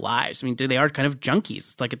live their lives. I mean, they are kind of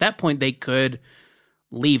junkies. It's like at that point they could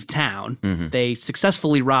leave town. They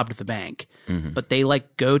successfully robbed the bank, but they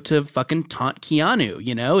like go to fucking taunt Keanu,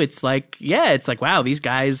 you know? It's like, it's like, wow, these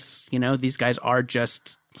guys are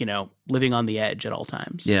just, living on the edge at all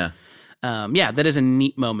times. Yeah. That is a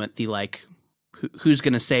neat moment. The like, who's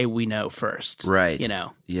going to say we know first? Right.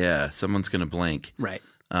 Yeah, someone's going to blink. Right.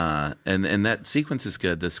 And that sequence is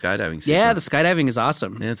good. The skydiving sequence. Yeah, the skydiving is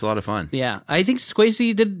awesome. Yeah, it's a lot of fun. Yeah, I think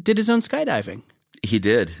Swayze did his own skydiving. He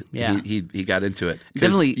did. Yeah. He got into it.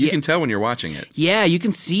 Definitely. You can tell when you're watching it. Yeah, you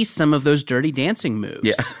can see some of those Dirty Dancing moves.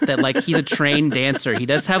 Yeah. That like he's a trained dancer. He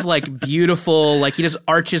does have like beautiful, like he just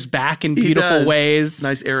arches back in beautiful ways.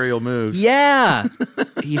 Nice aerial moves. Yeah.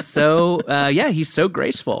 He's so he's so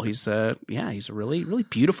graceful. He's a really, really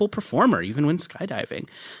beautiful performer, even when skydiving.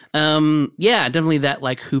 Definitely that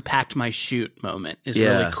like who packed my chute moment is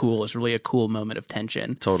really cool. It's really a cool moment of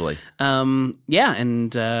tension. Totally. There's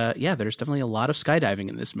definitely a lot of skydiving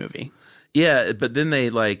in this movie. Yeah, but then they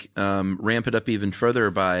like ramp it up even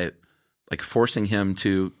further by like forcing him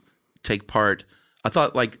to take part. I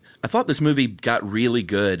thought this movie got really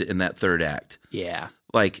good in that third act. Yeah.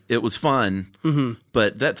 Like it was fun,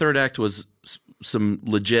 but that third act was some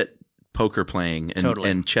legit poker playing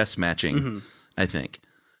and chess matching, I think.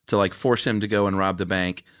 To like force him to go and rob the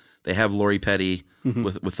bank. They have Lori Petty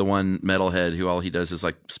with the one metalhead who all he does is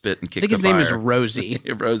like spit and kick the fire. I think his name is Rosie.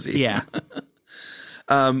 Rosie. Yeah.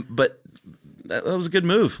 But that was a good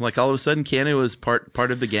move. Like all of a sudden, Keanu was part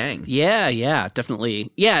of the gang. Yeah,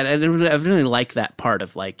 definitely. Yeah, I really like that part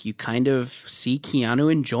of like you kind of see Keanu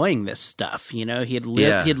enjoying this stuff. You know, he had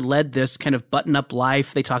led this kind of button up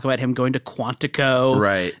life. They talk about him going to Quantico.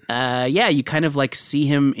 Right. You kind of like see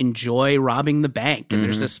him enjoy robbing the bank, and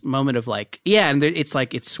there's this moment of like, it's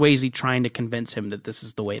like it's Swayze trying to convince him that this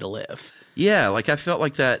is the way to live. Yeah, like I felt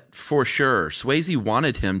like that for sure. Swayze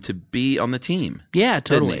wanted him to be on the team. Yeah,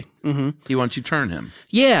 totally. He wanted to turn him.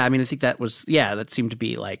 Yeah, I mean, I think that seemed to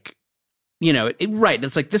be like, right.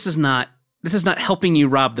 It's like this is not helping you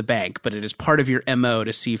rob the bank, but it is part of your MO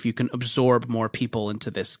to see if you can absorb more people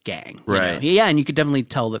into this gang. Right. Yeah, and you could definitely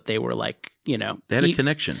tell that they were like, they had a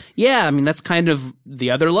connection. Yeah, I mean, that's kind of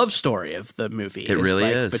the other love story of the movie. It really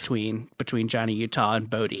like is. Between Johnny Utah and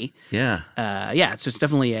Bodhi. Yeah. It's just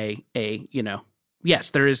definitely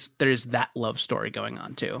yes, there is that love story going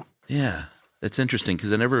on too. Yeah. That's interesting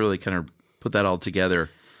because I never really kind of put that all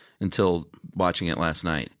together until watching it last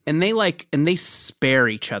night. And they spare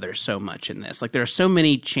each other so much in this. Like there are so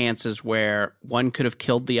many chances where one could have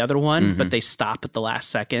killed the other one, but they stop at the last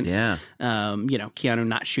second. Yeah. Keanu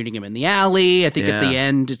not shooting him in the alley. I think at the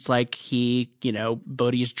end it's like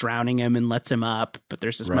Bodhi is drowning him and lets him up. But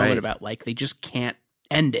there's this moment about like they just can't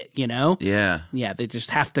end it, Yeah. Yeah, they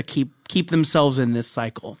just have to keep themselves in this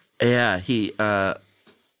cycle. Yeah, they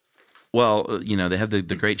have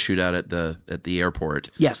the great shootout at the airport.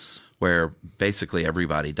 Yes. Where basically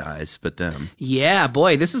everybody dies but them. Yeah,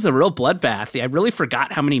 boy, this is a real bloodbath. I really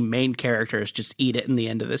forgot how many main characters just eat it in the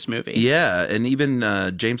end of this movie. Yeah, and even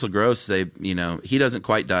James LaGrosse, he doesn't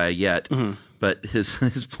quite die yet, but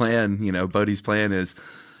his plan, Bodhi's plan is,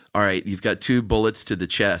 all right, you've got 2 bullets to the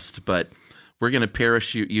chest, but we're going to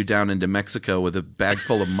parachute you down into Mexico with a bag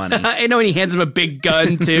full of money. I know, and he hands him a big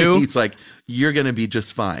gun, too. He's like, you're going to be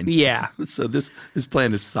just fine. Yeah. So this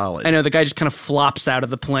plan is solid. I know, the guy just kind of flops out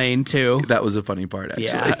of the plane, too. That was a funny part, actually.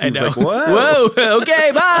 Yeah, I know. Like, whoa,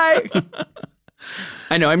 okay, bye.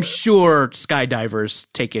 I know, I'm sure skydivers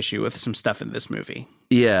take issue with some stuff in this movie.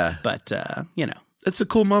 Yeah. But, It's a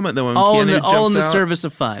cool moment, though, when Keanu jumps all in the out. service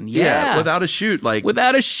of fun. Yeah. Without a shoot.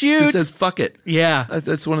 He says, fuck it. Yeah.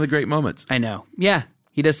 That's one of the great moments. I know. Yeah.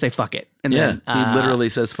 He does say fuck it. And then he literally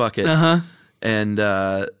says fuck it. Uh-huh. And,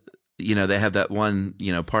 they have that one,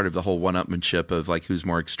 part of the whole one-upmanship of, like, who's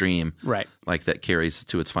more extreme. Right. Like, that carries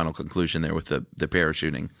to its final conclusion there with the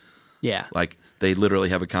parachuting. Yeah. Like, they literally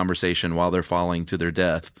have a conversation while they're falling to their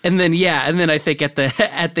death. And then I think at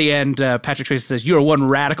the end, Patrick Swayze says, "You are one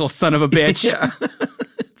radical son of a bitch." Yeah.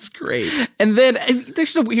 It's great. And then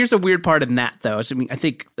here's a weird part in that, though. I mean, I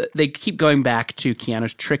think they keep going back to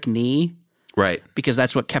Keanu's trick knee. Right. Because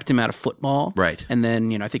that's what kept him out of football. Right. And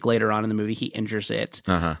then, I think later on in the movie, he injures it.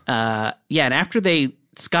 Uh-huh. And after they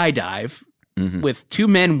skydive with 2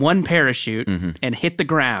 men, 1 parachute, and hit the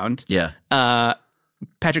ground. Yeah.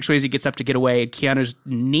 Patrick Swayze gets up to get away, and Keanu's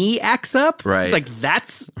knee acts up. Right. It's like,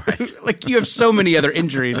 that's like, you have so many other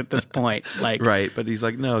injuries at this point. Like, right. But he's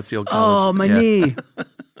like, no, it's the old college. Oh, my knee.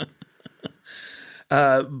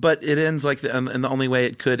 But it ends like in the only way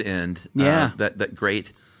it could end. Yeah. That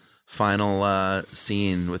great final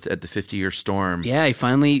scene at the 50-year storm. Yeah, he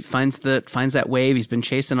finally finds that wave he's been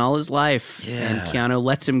chasing all his life. Yeah. And Keanu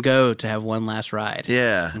lets him go to have one last ride.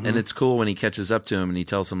 Yeah, and it's cool when he catches up to him and he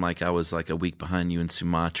tells him, like, I was like a week behind you in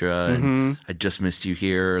Sumatra and I just missed you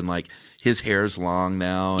here, and like his hair's long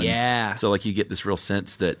now. And yeah. So like you get this real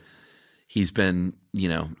sense that he's been,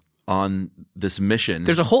 on this mission.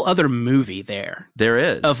 There's a whole other movie there. There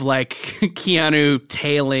is. Of like Keanu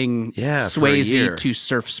tailing Swayze to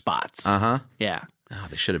surf spots. Uh-huh. Yeah. Oh,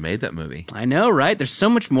 they should have made that movie. I know, right? There's so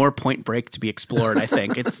much more Point Break to be explored, I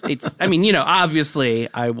think. It's. I mean, obviously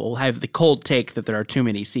I will have the cold take that there are too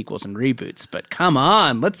many sequels and reboots, but come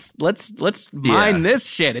on, let's mine this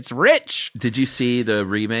shit. It's rich. Did you see the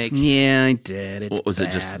remake? Yeah, I did. It's was bad.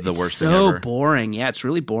 It just the worst thing ever? So boring. Yeah, it's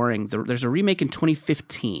really boring. There's a remake in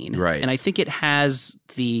 2015. Right. And I think it has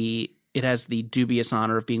the dubious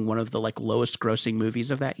honor of being one of the like lowest grossing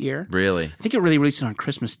movies of that year. Really? I think it really released it on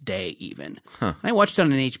Christmas Day even. Huh. And I watched it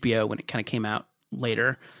on an HBO when it kind of came out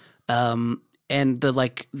later. And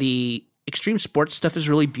the extreme sports stuff is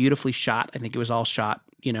really beautifully shot. I think it was all shot,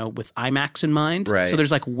 with IMAX in mind. Right. So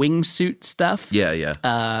there's like wingsuit stuff. Yeah, yeah.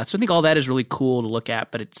 So I think all that is really cool to look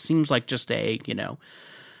at, but it seems like just a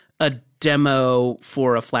demo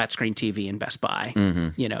for a flat screen TV in Best Buy.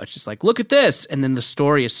 Mm-hmm. It's just like, look at this. And then the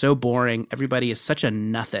story is so boring. Everybody is such a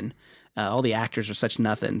nothing. All the actors are such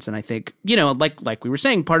nothings. And I think, like we were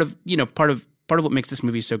saying, part of what makes this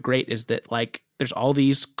movie so great is that like there's all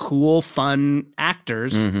these cool, fun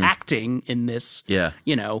actors acting in this, in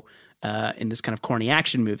this kind of corny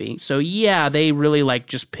action movie. So yeah, they really like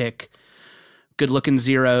just pick good-looking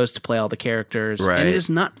zeros to play all the characters. Right. And it is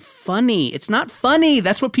not funny. It's not funny.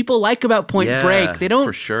 That's what people like about Point Break. They don't...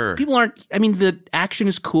 For sure. People aren't... I mean, the action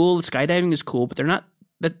is cool, the skydiving is cool, but they're not...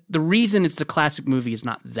 The reason it's a classic movie is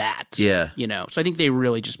not that. Yeah. So I think they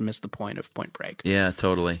really just missed the point of Point Break. Yeah,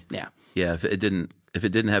 totally. Yeah. Yeah, if it didn't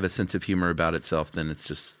have a sense of humor about itself, then it's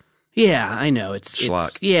just... Yeah, I know. It's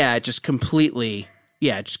schlock. It just completely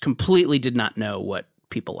did not know what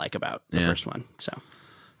people like about the first one. So...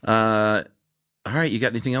 all right, you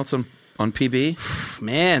got anything else on PB?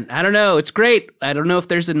 Man, I don't know. It's great. I don't know if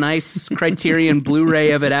there's a nice Criterion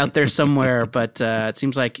Blu-ray of it out there somewhere, but it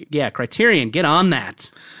seems like, Criterion, get on that.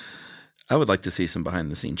 I would like to see some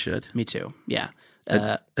behind-the-scenes shit. Me too, yeah.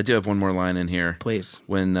 I do have one more line in here. Please.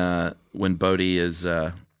 When Bodhi is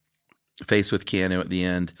faced with Keanu at the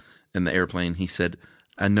end in the airplane, he said,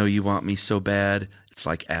 I know you want me so bad. It's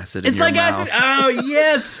like acid in your mouth. It's like acid. Oh,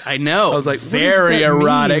 yes. I know. I was like, very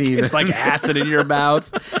erotic. It's like acid in your mouth.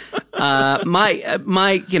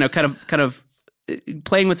 My kind of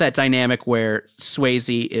playing with that dynamic where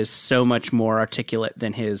Swayze is so much more articulate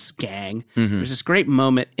than his gang. Mm-hmm. There's this great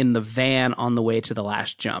moment in the van on the way to the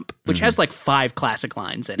last jump, which has like 5 classic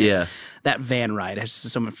lines in it. Yeah. That van ride has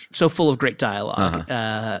so full of great dialogue.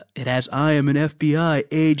 It has, I am an FBI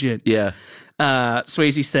agent. Yeah.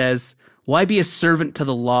 Swayze says, why be a servant to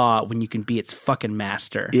the law when you can be its fucking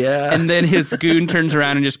master? Yeah. And then his goon turns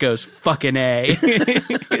around and just goes, fucking A.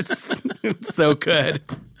 It's so good.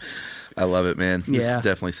 I love it, man. Yeah. There's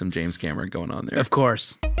definitely some James Cameron going on there. Of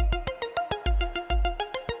course.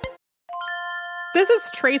 This is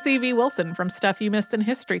Tracy V. Wilson from Stuff You Missed in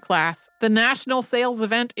History Class. The national sales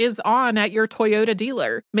event is on at your Toyota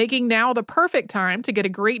dealer, making now the perfect time to get a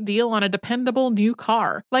great deal on a dependable new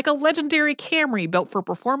car. Like a legendary Camry built for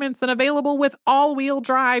performance and available with all-wheel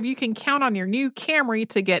drive, you can count on your new Camry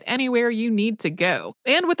to get anywhere you need to go.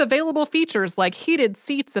 And with available features like heated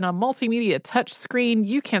seats and a multimedia touchscreen,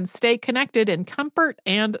 you can stay connected in comfort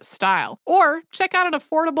and style. Or check out an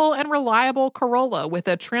affordable and reliable Corolla with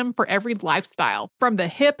a trim for every lifestyle. From the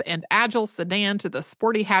hip and agile sedan to the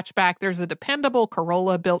sporty hatchback, there's a dependable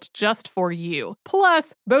Corolla built just for you.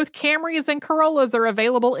 Plus, both Camrys and Corollas are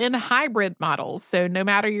available in hybrid models, so no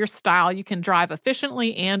matter your style, you can drive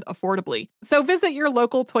efficiently and affordably. So visit your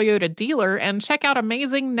local Toyota dealer and check out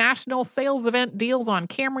amazing national sales event deals on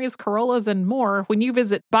Camrys, Corollas, and more when you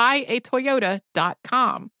visit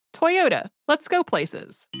buyatoyota.com. Toyota, let's go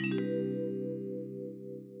places.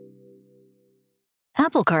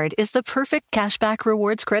 Apple Card is the perfect cashback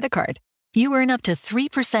rewards credit card. You earn up to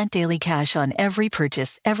 3% daily cash on every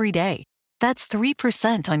purchase every day. That's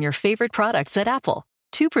 3% on your favorite products at Apple,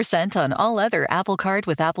 2% on all other Apple Card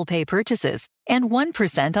with Apple Pay purchases, and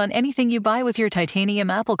 1% on anything you buy with your titanium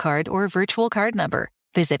Apple Card or virtual card number.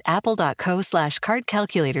 Visit apple.co/card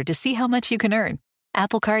calculator to see how much you can earn.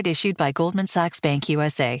 Apple Card issued by Goldman Sachs Bank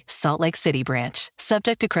USA, Salt Lake City branch.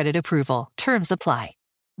 Subject to credit approval. Terms apply.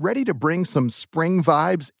 Ready to bring some spring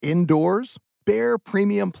vibes indoors? Behr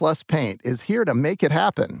Premium Plus paint is here to make it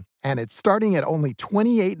happen. And it's starting at only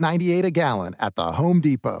 $28.98 a gallon at the Home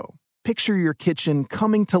Depot. Picture your kitchen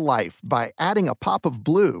coming to life by adding a pop of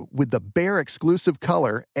blue with the Behr exclusive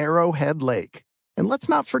color Arrowhead Lake. And let's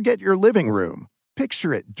not forget your living room.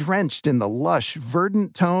 Picture it drenched in the lush,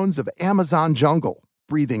 verdant tones of Amazon jungle,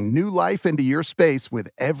 breathing new life into your space with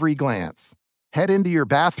every glance. Head into your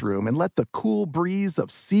bathroom and let the cool breeze of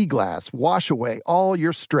sea glass wash away all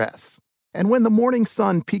your stress. And when the morning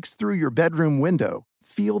sun peeks through your bedroom window,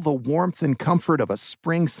 feel the warmth and comfort of a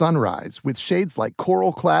spring sunrise with shades like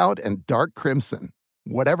coral cloud and dark crimson.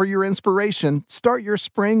 Whatever your inspiration, start your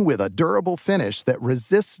spring with a durable finish that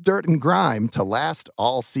resists dirt and grime to last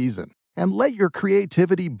all season. And let your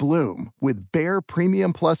creativity bloom with Behr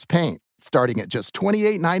Premium Plus paint, starting at just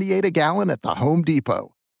 $28.98 a gallon at the Home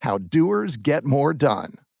Depot. How doers get more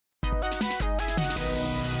done.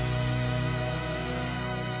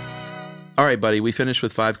 All right, buddy, we finished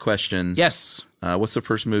with 5 questions. Yes. What's the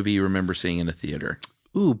first movie you remember seeing in a theater?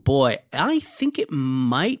 Ooh, boy. I think it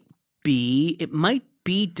might be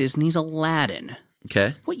Disney's Aladdin.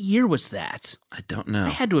 Okay. What year was that? I don't know. I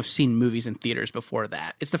had to have seen movies in theaters before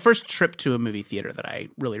that. It's the first trip to a movie theater that I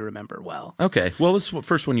really remember well. Okay. Well, this is the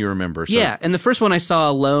first one you remember. So. Yeah, and the first one I saw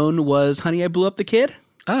alone was Honey, I Blew Up the Kid.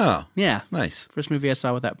 Oh. Yeah. Nice. First movie I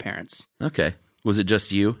saw without parents. Okay. Was it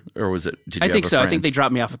just you, or was it? Did you I think have a so. friend? I think they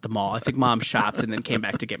dropped me off at the mall. I think Mom shopped and then came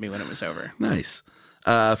back to get me when it was over. Nice.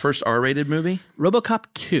 First R-rated movie? RoboCop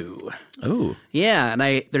 2. Oh. Yeah, and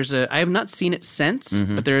I have not seen it since,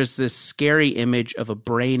 but there's this scary image of a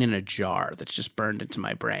brain in a jar that's just burned into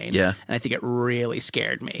my brain. Yeah. And I think it really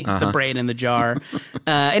scared me, the brain in the jar.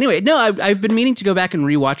 Anyway, no, I've been meaning to go back and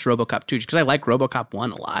rewatch RoboCop 2 because I like RoboCop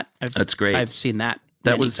 1 a lot. That's great. I've seen that.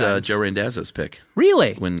 That was times. Joe Randazzo's pick.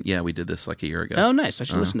 Really? We did this like a year ago. Oh, nice. I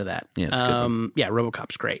should listen to that. Yeah, it's a good one. Yeah,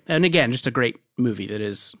 RoboCop's great. And again, just a great movie that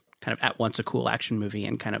is kind of at once a cool action movie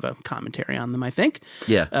and kind of a commentary on them, I think.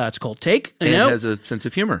 Yeah. It's a cold take. And it has a sense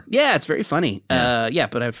of humor. Yeah, it's very funny. Yeah.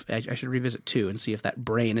 But I should revisit 2 and see if that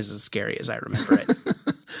brain is as scary as I remember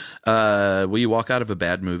it. Will you walk out of a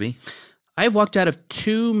bad movie? I've walked out of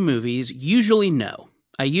 2 movies. Usually, no.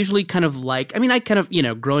 I usually kind of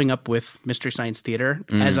growing up with Mystery Science Theater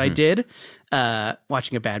as I did,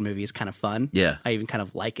 watching a bad movie is kind of fun. Yeah. I even kind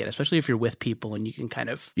of like it, especially if you're with people and you can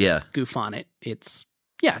kind of goof on it.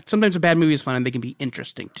 Sometimes a bad movie is fun and they can be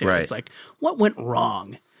interesting too. Right. It's like, what went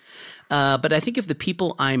wrong? But I think if the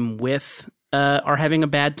people I'm with are having a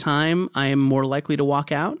bad time, I am more likely to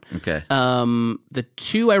walk out. Okay. The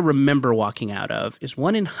 2 I remember walking out of is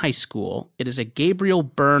one in high school. It is a Gabriel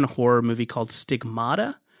Byrne horror movie called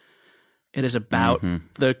Stigmata. It is about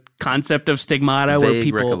the concept of stigmata, Vague where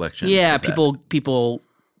people, recollection people,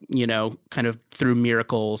 kind of through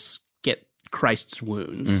miracles get Christ's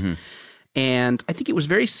wounds. And I think it was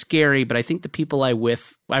very scary, but I think the people I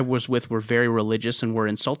was with were very religious and were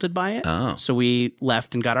insulted by it. Oh. So we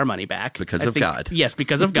left and got our money back. Because of God. Yes,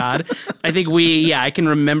 because of God. I think I can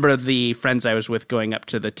remember the friends I was with going up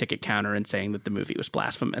to the ticket counter and saying that the movie was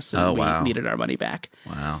blasphemous and we needed our money back.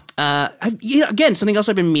 Wow. Again, something else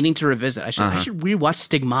I've been meaning to revisit. I should rewatch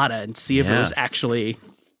Stigmata and see if it was actually...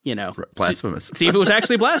 blasphemous. See if it was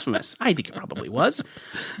actually blasphemous. I think it probably was.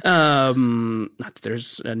 Not that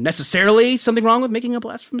there's necessarily something wrong with making a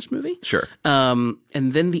blasphemous movie. Sure. And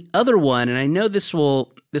then the other one, and I know this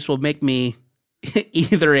will make me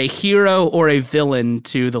either a hero or a villain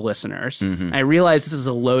to the listeners. I realize this is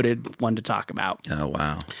a loaded one to talk about. Oh,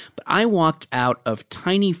 wow. But I walked out of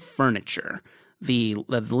Tiny Furniture. The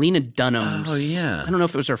Lena Dunham's. Oh, yeah. I don't know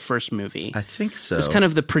if it was her first movie. I think so. It was kind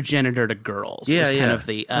of the progenitor to Girls. Yeah, it was kind of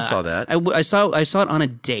the. I saw that. I saw it on a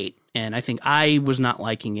date, and I think I was not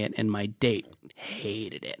liking it, and my date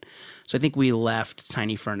hated it. So I think we left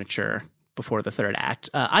Tiny Furniture before the third act.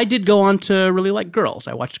 I did go on to really like Girls.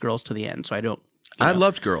 I watched Girls to the end, so I don't. I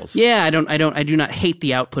loved Girls. Yeah, I do not hate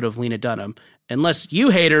the output of Lena Dunham. Unless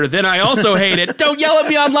you hate her, then I also hate it. Don't yell at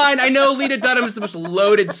me online. I know Lena Dunham is the most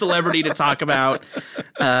loaded celebrity to talk about.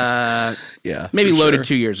 Maybe loaded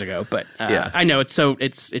 2 years ago, but I know it's so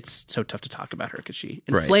tough to talk about her because she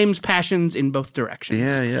inflames passions in both directions.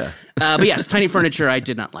 Yeah. But yes, Tiny Furniture I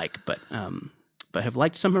did not like, but have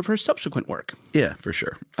liked some of her subsequent work. Yeah, for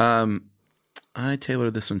sure. I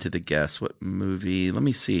tailored this one to the guest. What movie? Let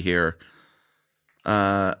me see here.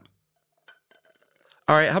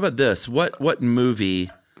 All right, how about this? What movie,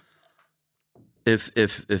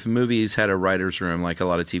 if movies had a writer's room like a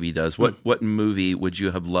lot of TV does, what movie would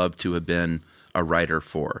you have loved to have been a writer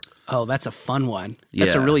for? Oh, that's a fun one.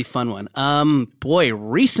 That's a Yeah. really fun one.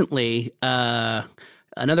 Recently,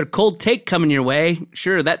 another cold take coming your way.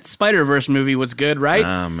 Sure, that Spider-Verse movie was good, right?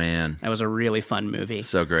 Oh, man. That was a really fun movie.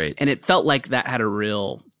 So great. And it felt like that had a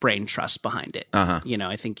real brain trust behind it. Uh-huh. You know,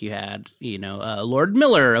 I think you had, Lord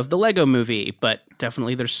Miller of the Lego Movie, but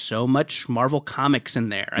definitely there's so much Marvel Comics in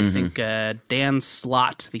there. I think Dan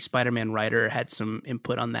Slott, the Spider-Man writer, had some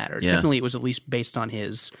input on that, or definitely it was at least based on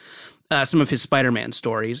his some of his Spider-Man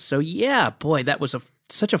stories. So yeah, boy, that was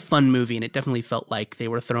such a fun movie, and it definitely felt like they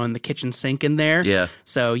were throwing the kitchen sink in there. Yeah.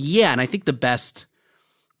 So yeah, and I think the best,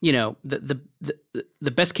 the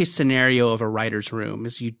best case scenario of a writer's room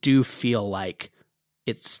is you do feel like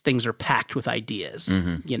things are packed with ideas,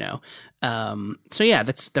 So yeah,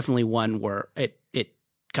 that's definitely one where it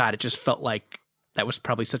just felt like that was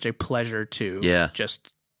probably such a pleasure to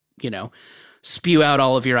just, spew out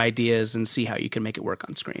all of your ideas and see how you can make it work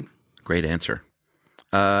on screen. Great answer.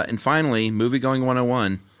 And finally, Movie Going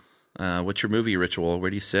 101. What's your movie ritual? Where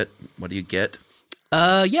do you sit? What do you get?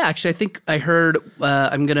 Actually, I think I heard.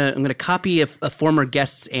 I'm gonna copy a former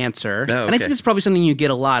guest's answer, and I think it's probably something you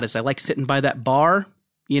get a lot. Is I like sitting by that bar,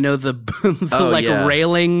 the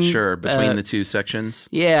railing, sure, between the two sections.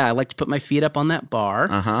 Yeah, I like to put my feet up on that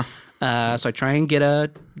bar. So I try and get a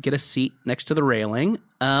seat next to the railing.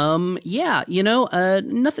 Nothing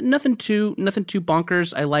too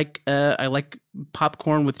bonkers. I like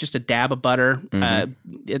popcorn with just a dab of butter.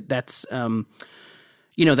 That's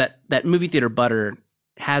that movie theater butter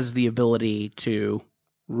has the ability to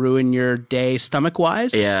ruin your day stomach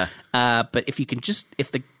wise. Yeah. But if you can just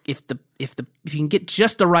if you can get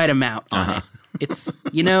just the right amount on it, it's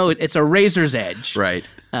it's a razor's edge. Right.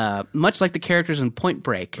 Much like the characters in Point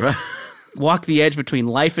Break. Walk the edge between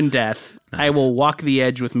life and death. Nice. I will walk the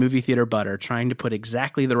edge with movie theater butter, trying to put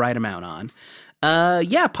exactly the right amount on.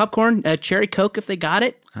 Popcorn, cherry Coke if they got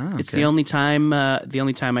it. Oh, okay. It's the only time I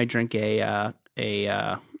drink a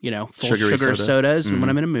full Sugary sugar sodas when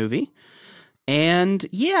I'm in a movie. And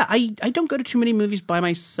yeah, I don't go to too many movies by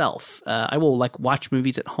myself. I will watch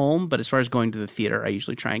movies at home, but as far as going to the theater, I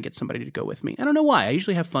usually try and get somebody to go with me. I don't know why. I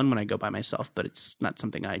usually have fun when I go by myself, but it's not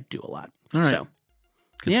something I do a lot. All right. So,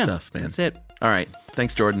 good stuff, man. That's it. All right.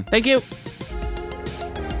 Thanks, Jordan. Thank you.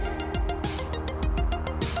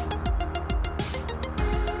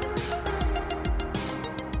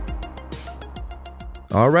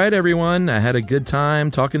 All right, everyone. I had a good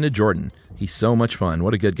time talking to Jordan. He's so much fun.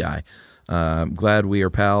 What a good guy. I'm glad we are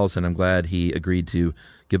pals, and I'm glad he agreed to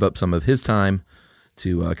give up some of his time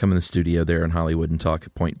to come in the studio there in Hollywood and talk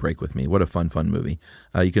Point Break with me. What a fun movie.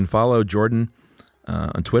 You can follow Jordan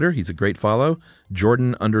on Twitter. He's a great follow,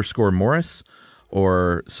 Jordan_Morris,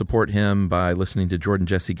 or support him by listening to Jordan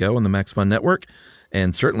Jesse Go on the Max Fun Network,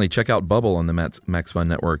 and certainly check out Bubble on the Max Fun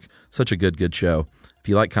Network. Such a good show. If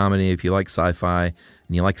you like comedy, if you like sci-fi,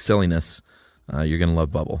 and you like silliness, you're going to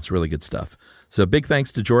love Bubble. It's really good stuff. So big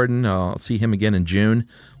thanks to Jordan. I'll see him again in June.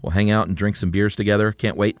 We'll hang out and drink some beers together.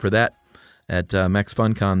 Can't wait for that at Max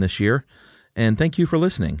FunCon this year. And thank you for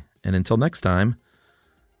listening. And until next time,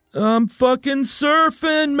 I'm fucking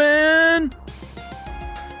surfing, man!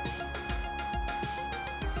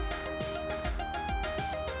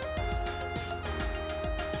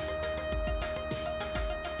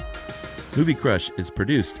 Movie Crush is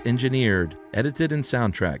produced, engineered, edited, and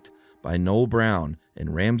soundtracked by Noel Brown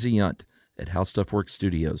and Ramsey Yunt at How Stuff Works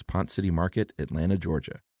Studios, Ponce City Market, Atlanta,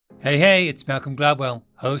 Georgia. Hey, it's Malcolm Gladwell,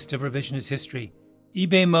 host of Revisionist History.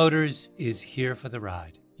 eBay Motors is here for the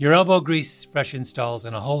ride. Your elbow grease, fresh installs,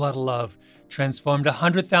 and a whole lot of love transformed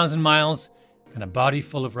 100,000 miles and a body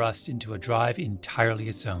full of rust into a drive entirely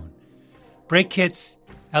its own. Brake kits,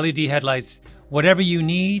 LED headlights, whatever you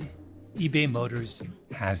need, eBay Motors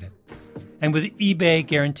has it. And with eBay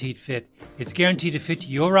Guaranteed Fit, it's guaranteed to fit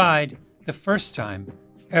your ride the first time,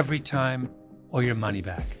 every time, or your money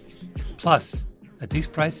back. Plus, at these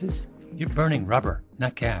prices, you're burning rubber,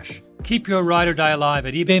 not cash. Keep your ride or die alive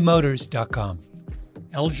at ebaymotors.com.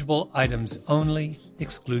 Eligible items only.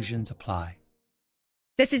 Exclusions apply.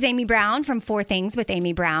 This is Amy Brown from 4 Things with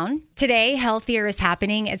Amy Brown. Today, healthier is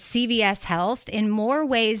happening at CVS Health in more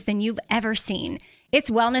ways than you've ever seen. It's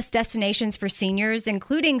wellness destinations for seniors,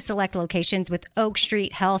 including select locations with Oak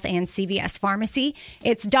Street Health and CVS Pharmacy.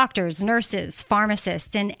 It's doctors, nurses,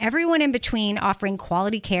 pharmacists, and everyone in between offering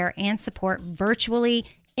quality care and support virtually,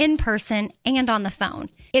 in person, and on the phone.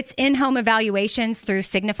 It's in-home evaluations through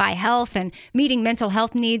Signify Health and meeting mental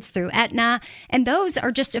health needs through Aetna. And those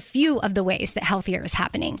are just a few of the ways that healthier is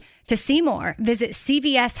happening. To see more, visit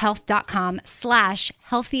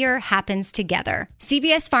cvshealth.com/healthier happens together.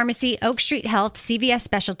 CVS Pharmacy, Oak Street Health, CVS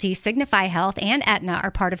Specialty, Signify Health, and Aetna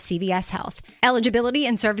are part of CVS Health. Eligibility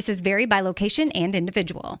and services vary by location and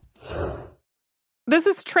individual. This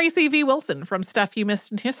is Tracy V. Wilson from Stuff You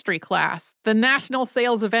Missed in History class. The national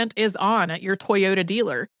sales event is on at your Toyota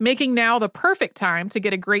dealer, making now the perfect time to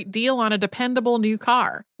get a great deal on a dependable new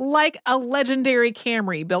car. Like a legendary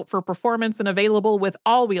Camry built for performance and available with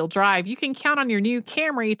all-wheel drive, you can count on your new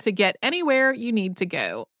Camry to get anywhere you need to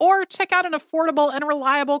go. Or check out an affordable and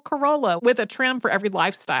reliable Corolla with a trim for every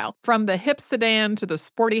lifestyle. From the hip sedan to the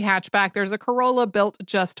sporty hatchback, there's a Corolla built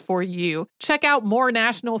just for you. Check out more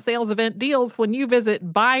national sales event deals when you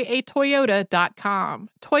visit buyatoyota.com.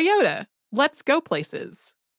 Toyota, let's go places.